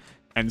story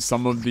and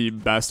some of the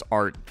best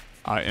art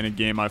in a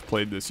game I've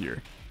played this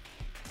year.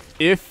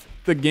 If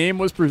the game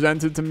was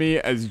presented to me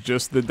as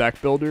just the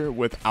deck builder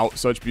without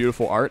such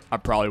beautiful art, I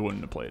probably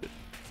wouldn't have played it.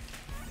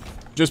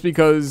 Just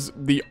because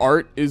the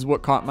art is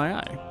what caught my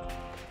eye,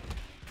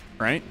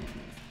 right?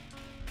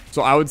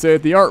 So I would say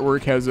that the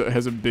artwork has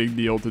a big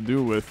deal to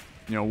do with,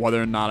 you know,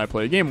 whether or not I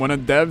play a game. When a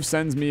dev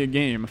sends me a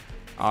game,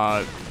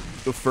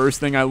 the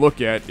first thing I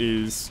look at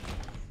is,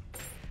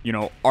 you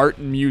know, art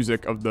and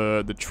music of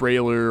the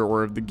trailer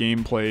or of the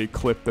gameplay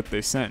clip that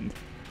they send.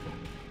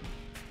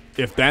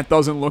 If that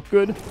doesn't look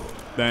good,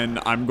 then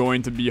I'm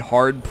going to be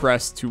hard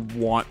pressed to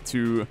want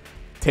to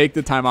take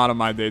the time out of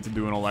my day to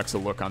do an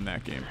Olexa look on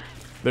that game.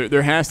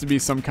 There has to be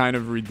some kind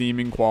of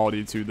redeeming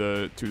quality to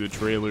the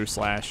trailer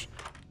slash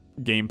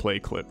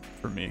gameplay clip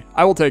for me.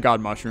 I will take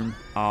Odd Mushroom.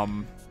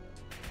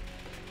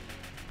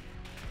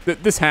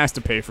 This has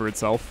to pay for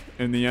itself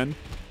in the end.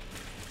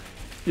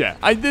 Yeah,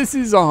 this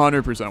is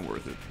 100%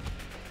 worth it.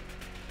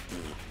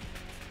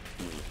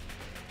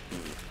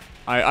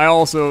 I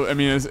also, I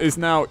mean, it's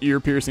now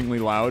ear-piercingly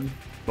loud,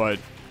 but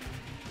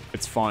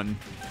it's fun.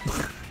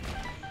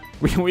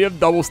 we have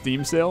double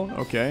Steam sale,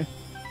 okay.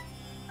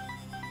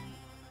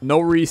 No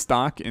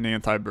restock in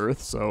Antibirth,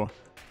 so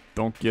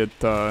don't get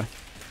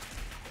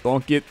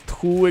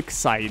too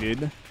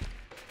excited.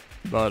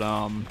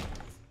 But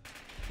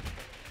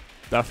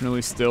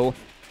definitely still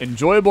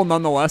enjoyable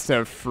nonetheless to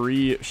have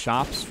free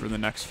shops for the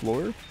next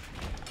floor.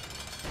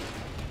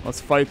 Let's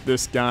fight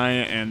this guy,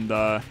 and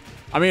I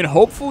mean,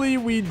 hopefully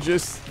we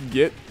just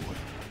get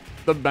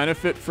the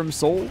benefit from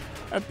soul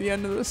at the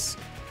end of this.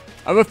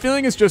 I have a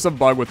feeling it's just a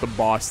bug with the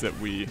boss that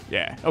we...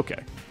 Yeah,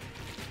 okay.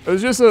 It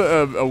was just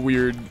a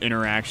weird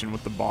interaction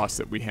with the boss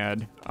that we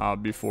had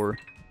before.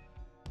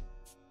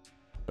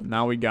 But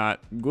now we got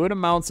good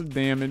amounts of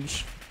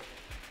damage.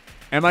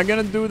 Am I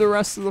going to do the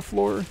rest of the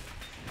floor?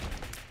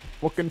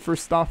 Looking for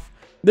stuff.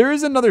 There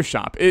is another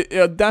shop.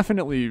 It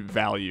definitely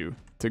value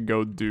to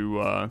go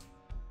do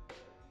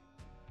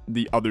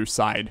the other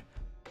side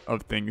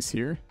of things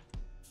here.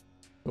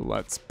 So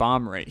let's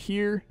bomb right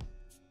here.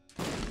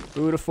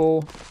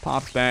 Beautiful.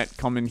 Pop that.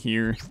 Come in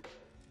here.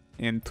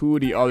 And to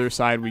the other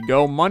side we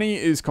go. Money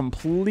is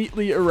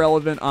completely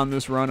irrelevant on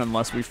this run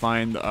unless we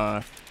find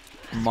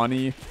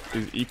money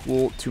is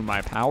equal to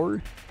my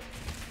power,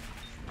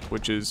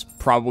 which is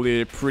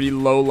probably a pretty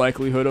low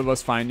likelihood of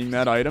us finding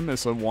that item.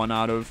 It's a 1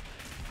 out of,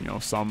 you know,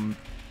 some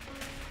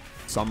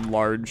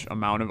large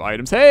amount of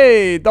items.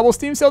 Hey, double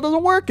Steam sale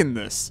doesn't work in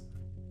this.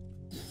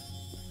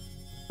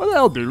 What the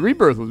hell, dude?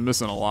 Rebirth was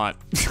missing a lot.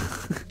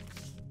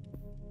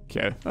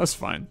 Okay, that's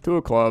fine. 2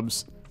 of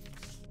clubs,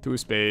 2 of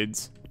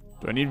spades.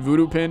 Do I need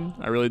voodoo pin?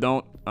 I really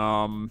don't.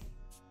 Don't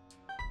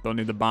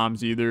need the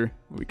bombs either.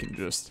 We can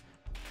just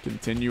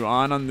continue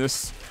on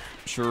this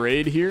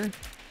charade here.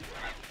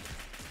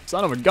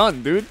 Son of a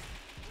gun, dude.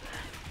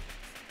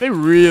 They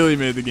really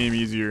made the game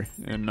easier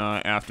in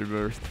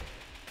Afterbirth.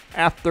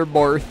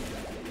 Afterbirth.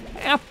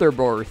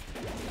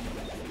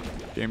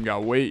 Game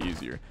got way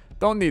easier.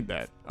 Don't need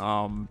that.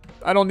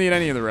 I don't need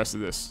any of the rest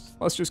of this.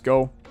 Let's just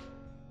go.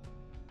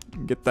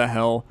 Get the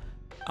hell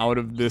out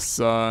of this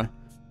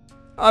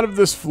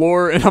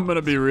floor, and I'm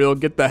gonna be real,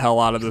 get the hell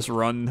out of this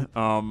run.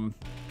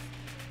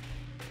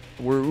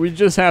 We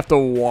just have to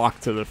walk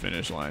to the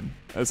finish line.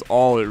 That's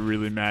all that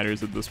really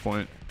matters at this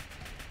point.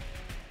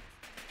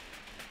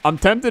 I'm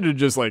tempted to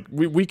just, like,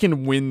 we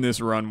can win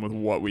this run with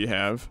what we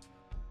have.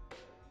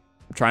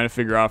 I'm trying to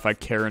figure out if I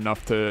care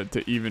enough to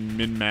even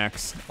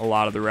min-max a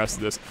lot of the rest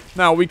of this.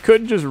 Now, we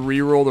could just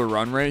re-roll the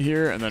run right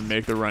here and then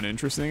make the run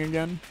interesting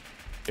again.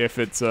 If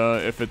it's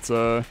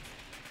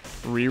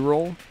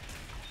Reroll.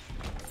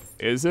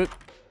 Is it?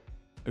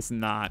 It's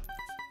not.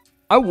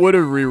 I would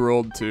have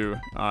re-rolled too,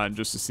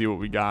 just to see what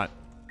we got.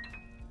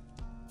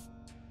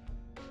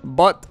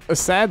 But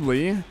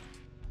sadly,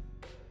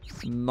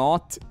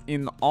 not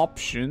an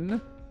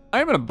option.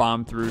 I'm gonna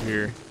bomb through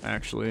here,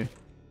 actually.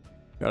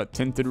 Got a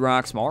tinted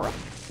rock, small rock?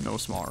 No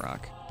small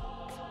rock.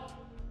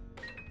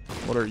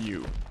 What are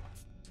you?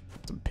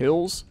 Some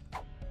pills?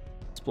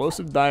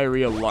 Explosive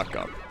diarrhea, luck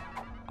up.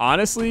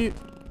 Honestly,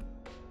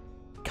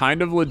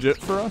 kind of legit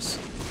for us.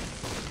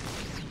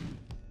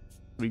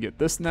 We get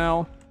this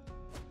now.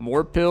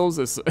 More pills.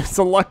 It's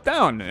a luck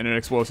down and an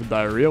explosive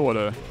diarrhea. What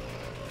a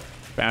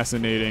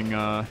fascinating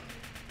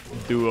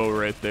duo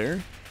right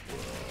there.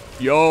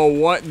 Yo,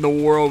 what in the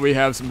world? We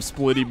have some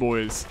splitty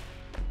boys.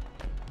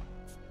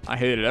 I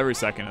hated every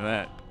second of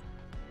that.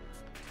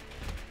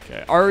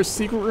 Okay, our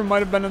secret room might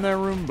have been in that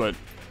room, but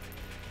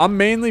I'm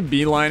mainly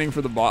beelining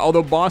for the boss.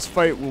 Although boss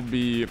fight will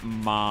be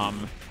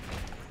mom.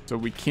 So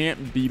we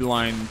can't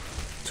beeline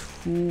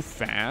too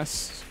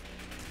fast.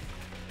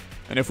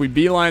 And if we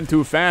beeline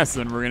too fast,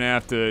 then we're going to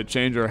have to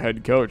change our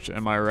head coach.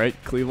 Am I right,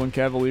 Cleveland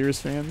Cavaliers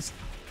fans?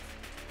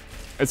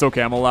 It's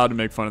okay. I'm allowed to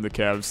make fun of the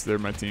Cavs. They're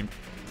my team.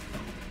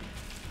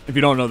 If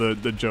you don't know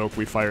the joke,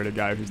 we fired a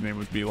guy whose name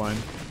was Beeline.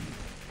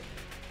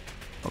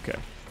 Okay.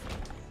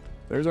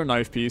 There's our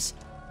knife piece.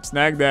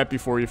 Snag that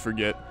before you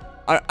forget.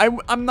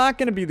 I'm not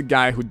going to be the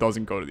guy who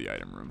doesn't go to the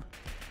item room.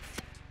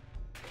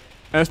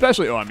 And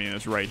especially, oh, I mean,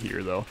 it's right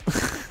here, though.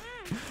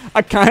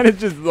 I kind of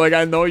just, like,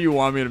 I know you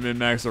want me to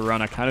min-max a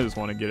run. I kind of just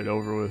want to get it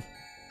over with.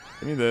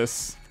 Give me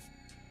this.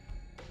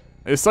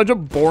 It's such a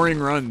boring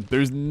run.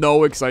 There's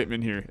no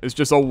excitement here. It's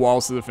just a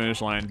waltz to the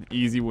finish line.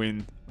 Easy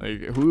win.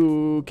 Like,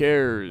 who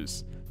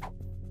cares?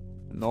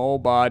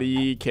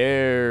 Nobody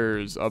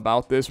cares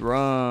about this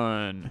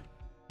run.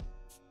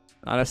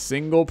 Not a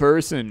single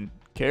person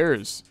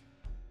cares.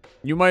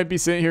 You might be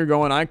sitting here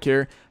going, I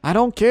care. I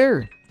don't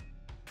care.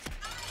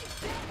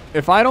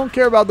 If I don't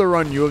care about the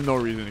run, you have no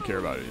reason to care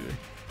about it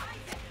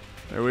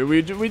either.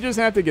 We just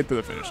have to get to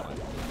the finish line.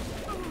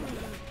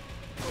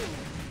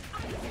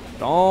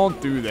 Don't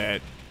do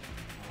that.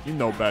 You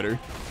know better.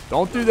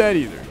 Don't do that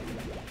either.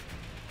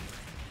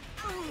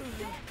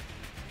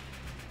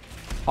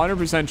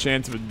 100%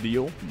 chance of a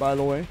deal, by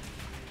the way.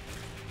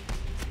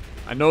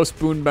 I know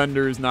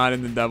Spoonbender is not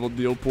in the Devil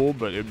Deal pool,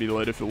 but it'd be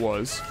lit if it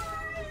was.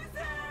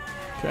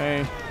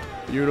 Okay.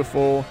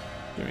 Beautiful.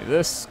 Give me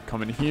this.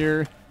 Come in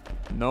here.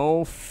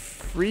 No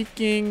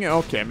freaking...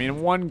 Okay, I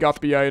mean, one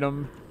guppy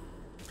item.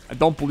 I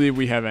don't believe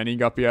we have any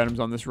guppy items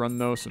on this run,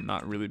 though, so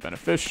not really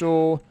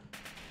beneficial.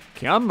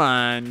 Come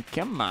on.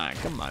 Come on.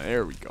 Come on.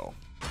 There we go.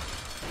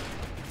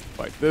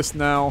 Like this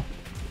now.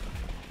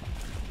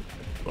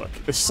 Look.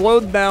 It's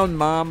slowed down,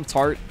 Mom.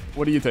 Tart.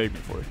 What do you take me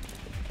for?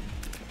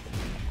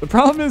 The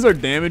problem is our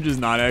damage is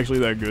not actually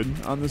that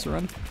good on this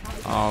run.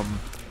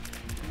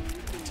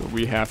 So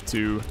we have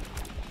to...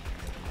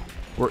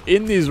 We're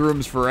in these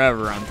rooms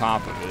forever on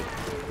top of it.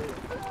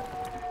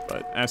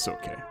 But that's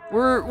okay.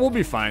 We'll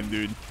be fine,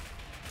 dude.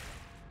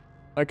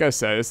 Like I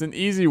said, it's an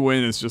easy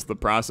win. It's just the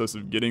process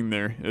of getting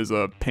there is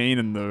a pain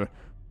in the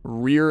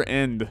rear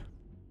end.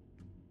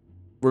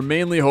 We're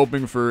mainly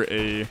hoping for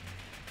a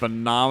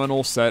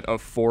phenomenal set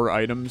of 4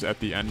 items at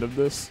the end of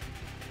this.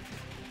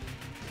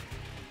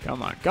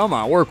 Come on, come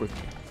on, work with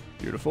me.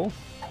 Beautiful.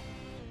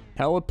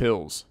 Hella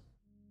pills.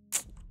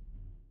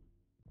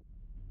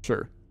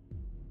 Sure.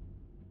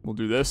 We'll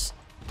do this.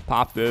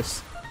 Pop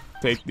this.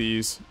 Take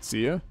these.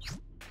 See ya.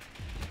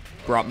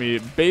 Brought me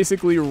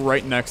basically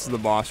right next to the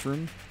boss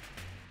room.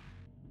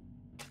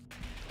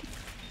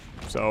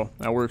 So,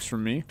 that works for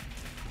me.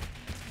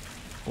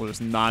 We'll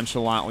just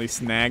nonchalantly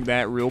snag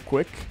that real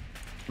quick.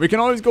 We can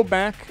always go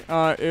back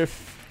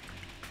if...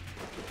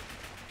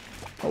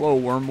 Hello,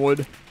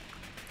 Wormwood.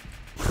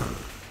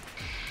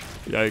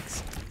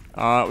 Yikes.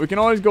 We can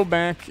always go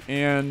back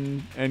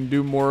and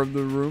do more of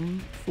the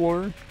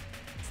floor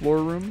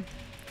room.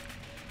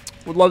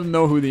 Would love to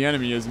know who the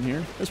enemy is in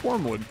here. It's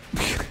Wormwood.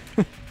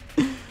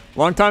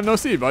 Long time no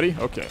see, buddy.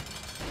 Okay.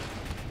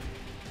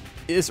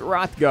 It's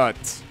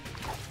Rotgut.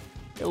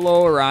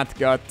 Hello,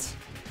 Rotgut.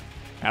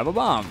 Have a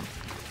bomb.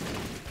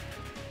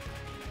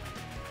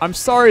 I'm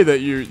sorry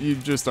that you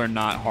just are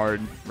not hard,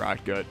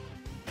 Rotgut.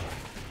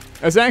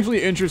 That's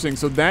actually interesting.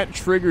 So that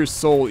triggers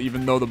soul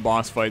even though the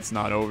boss fight's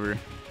not over.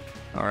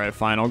 Alright,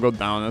 fine. I'll go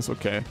down. That's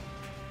okay.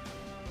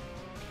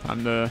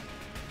 Time to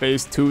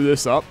phase 2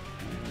 this up.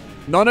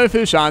 None of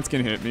his shots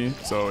can hit me,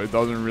 so it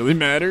doesn't really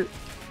matter.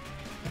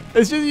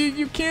 It's just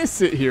you can't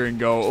sit here and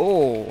go,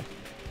 oh,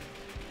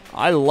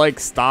 I like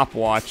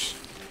stopwatch.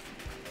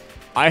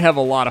 I have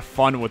a lot of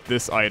fun with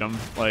this item.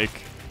 Like,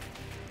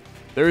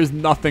 there is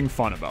nothing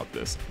fun about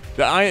this.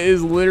 That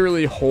is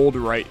literally hold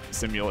right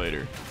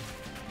simulator.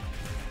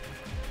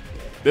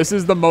 This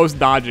is the most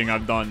dodging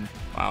I've done.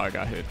 Wow, I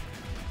got hit.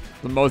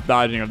 The most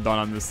dodging I've done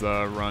on this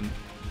run.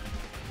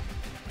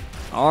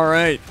 All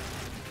right.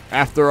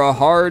 After a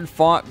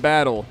hard-fought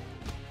battle,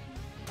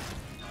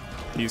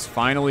 he's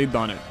finally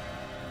done it.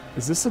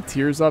 Is this a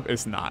tears up?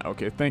 It's not.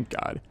 Okay, thank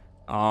God.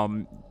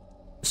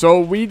 So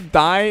we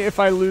die if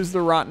I lose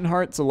the Rotten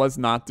Heart, so let's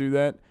not do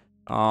that.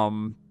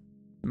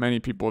 Many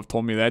people have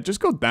told me that. Just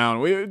go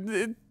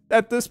down.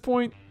 At this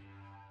point,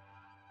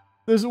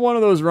 this is one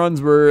of those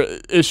runs where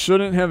it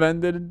shouldn't have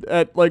ended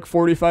at like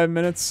 45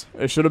 minutes.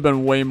 It should have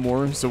been way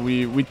more, so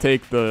we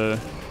take the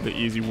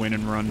easy win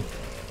and run.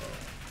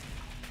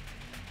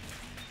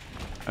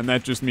 And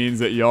that just means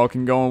that y'all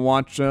can go and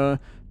watch the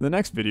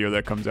next video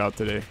that comes out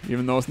today,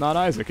 even though it's not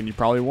Isaac, and you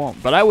probably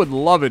won't. But I would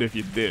love it if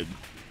you did.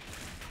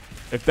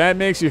 If that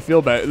makes you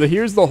feel bad.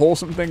 Here's the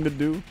wholesome thing to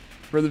do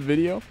for the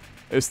video,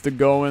 is to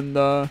go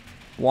and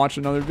watch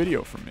another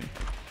video from me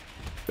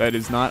that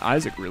is not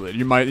Isaac related.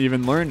 You might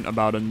even learn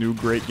about a new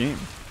great game.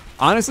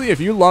 Honestly,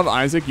 if you love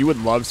Isaac, you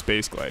would love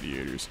Space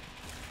Gladiators.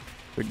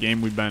 The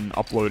game we've been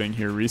uploading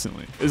here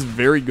recently is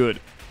very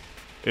good.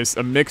 It's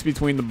a mix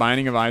between The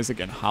Binding of Isaac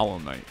and Hollow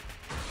Knight.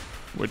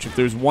 Which, if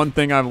there's one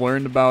thing I've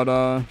learned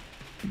about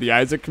the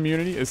Isaac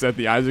community, is that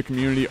the Isaac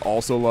community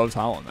also loves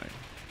Hollow Knight.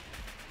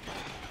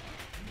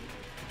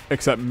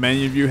 Except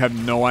many of you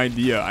have no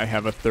idea I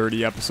have a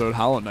 30-episode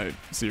Hollow Knight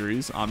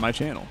series on my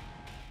channel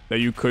that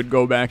you could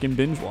go back and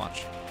binge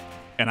watch.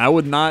 And I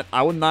would not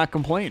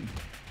complain.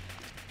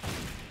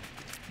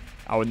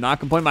 I would not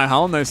complain. My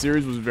Hollow Knight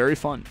series was very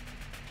fun.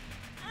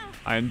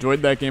 I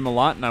enjoyed that game a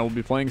lot, and I will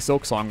be playing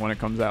Silksong when it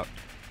comes out.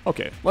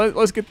 Okay,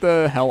 let's get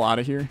the hell out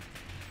of here,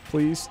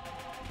 please.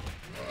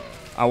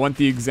 I went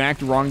the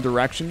exact wrong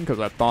direction because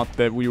I thought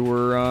that we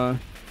were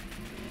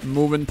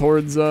moving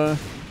towards a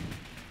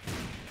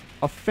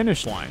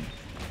finish line.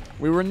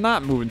 We were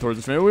not moving towards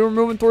the finish. We were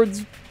moving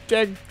towards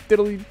jag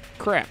diddly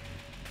crap.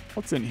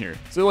 What's in here?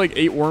 Is there like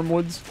 8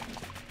 wormwoods?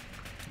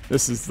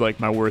 This is like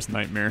my worst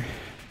nightmare.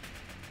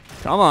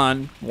 Come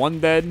on. One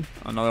dead.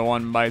 Another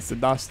one bites the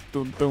dust.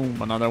 Doom,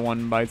 doom. Another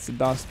one bites the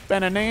dust.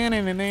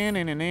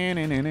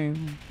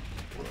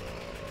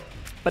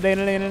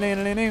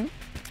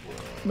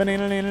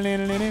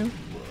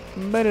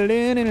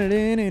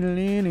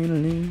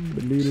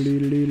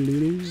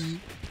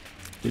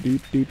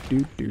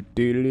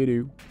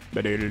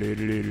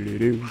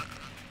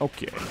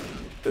 Okay.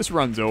 This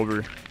run's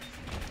over.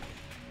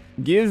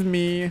 Give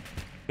me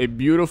a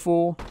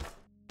beautiful,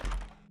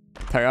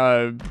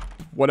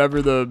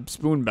 whatever the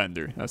spoon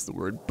bender. That's the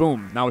word.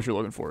 Boom. Now what you're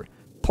looking for.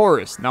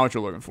 Taurus. Now what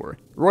you're looking for.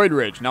 Roid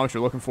Ridge. Now what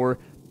you're looking for.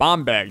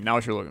 Bomb bag. Now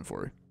what you're looking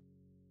for.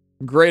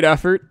 Great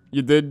effort.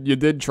 You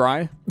did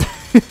try.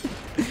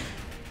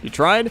 You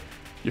tried.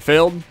 You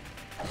failed.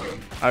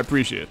 I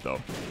appreciate it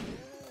though.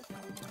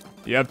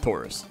 You have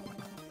Taurus.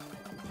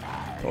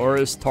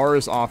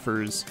 Taurus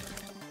offers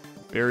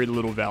very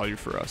little value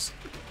for us.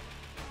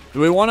 Do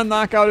we want to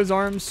knock out his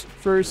arms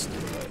first?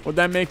 Would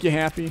that make you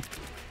happy?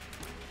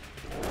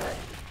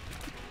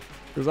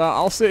 Because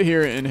I'll sit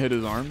here and hit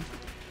his arm.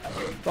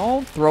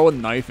 Don't throw a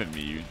knife at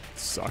me, you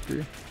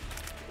sucker.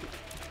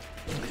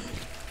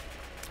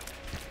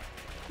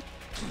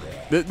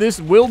 This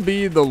will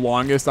be the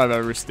longest I've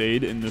ever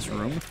stayed in this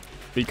room.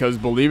 Because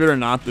believe it or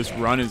not, this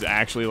run is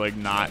actually like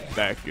not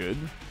that good.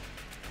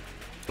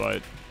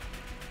 But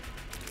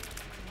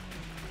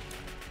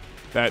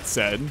that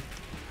said,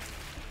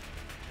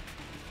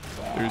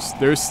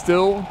 there's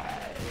still,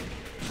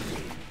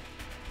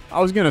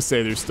 I was gonna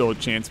say there's still a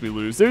chance we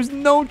lose. There's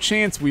no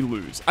chance we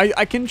lose.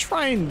 I can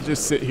try and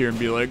just sit here and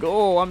be like,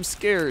 oh, I'm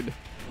scared.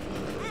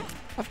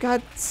 I've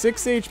got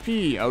 6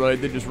 HP, although I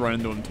did just run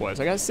into him twice.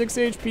 I got 6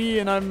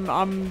 HP and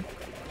I'm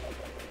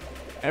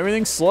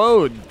everything's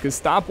slowed because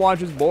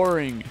stopwatch is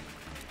boring.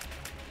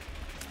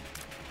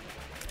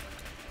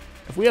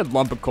 If we had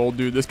Lump of Coal,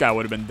 dude, this guy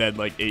would have been dead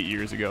like 8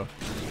 years ago.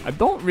 I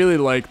don't really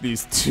like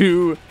these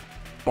 2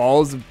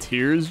 balls of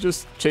tears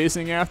just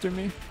chasing after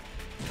me.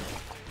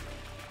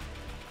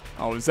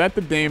 Oh, is that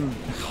the Dame?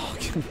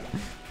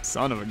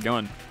 Son of a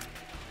gun.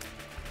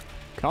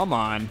 Come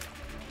on.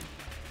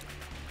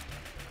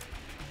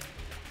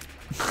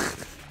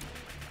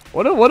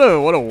 What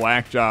a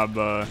whack job.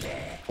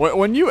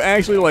 When you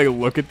actually like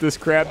look at this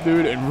crap,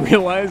 dude, and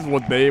realize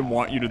what they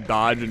want you to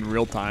dodge in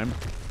real time.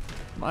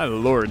 My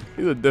lord,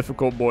 he's a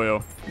difficult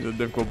boyo. He's a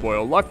difficult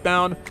boyo. Luck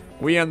down.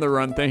 We end the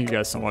run. Thank you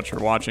guys so much for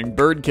watching.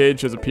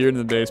 Birdcage has appeared in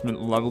the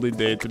basement. Lovely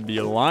day to be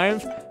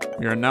alive.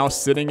 We are now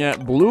sitting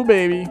at Blue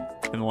Baby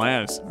and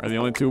Laz are the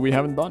only 2 we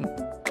haven't done,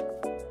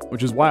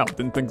 which is wild.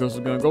 Didn't think this was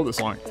gonna go this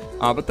long.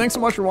 But thanks so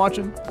much for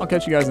watching. I'll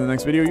catch you guys in the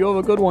next video. You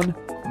have a good one.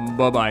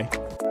 Bye-bye.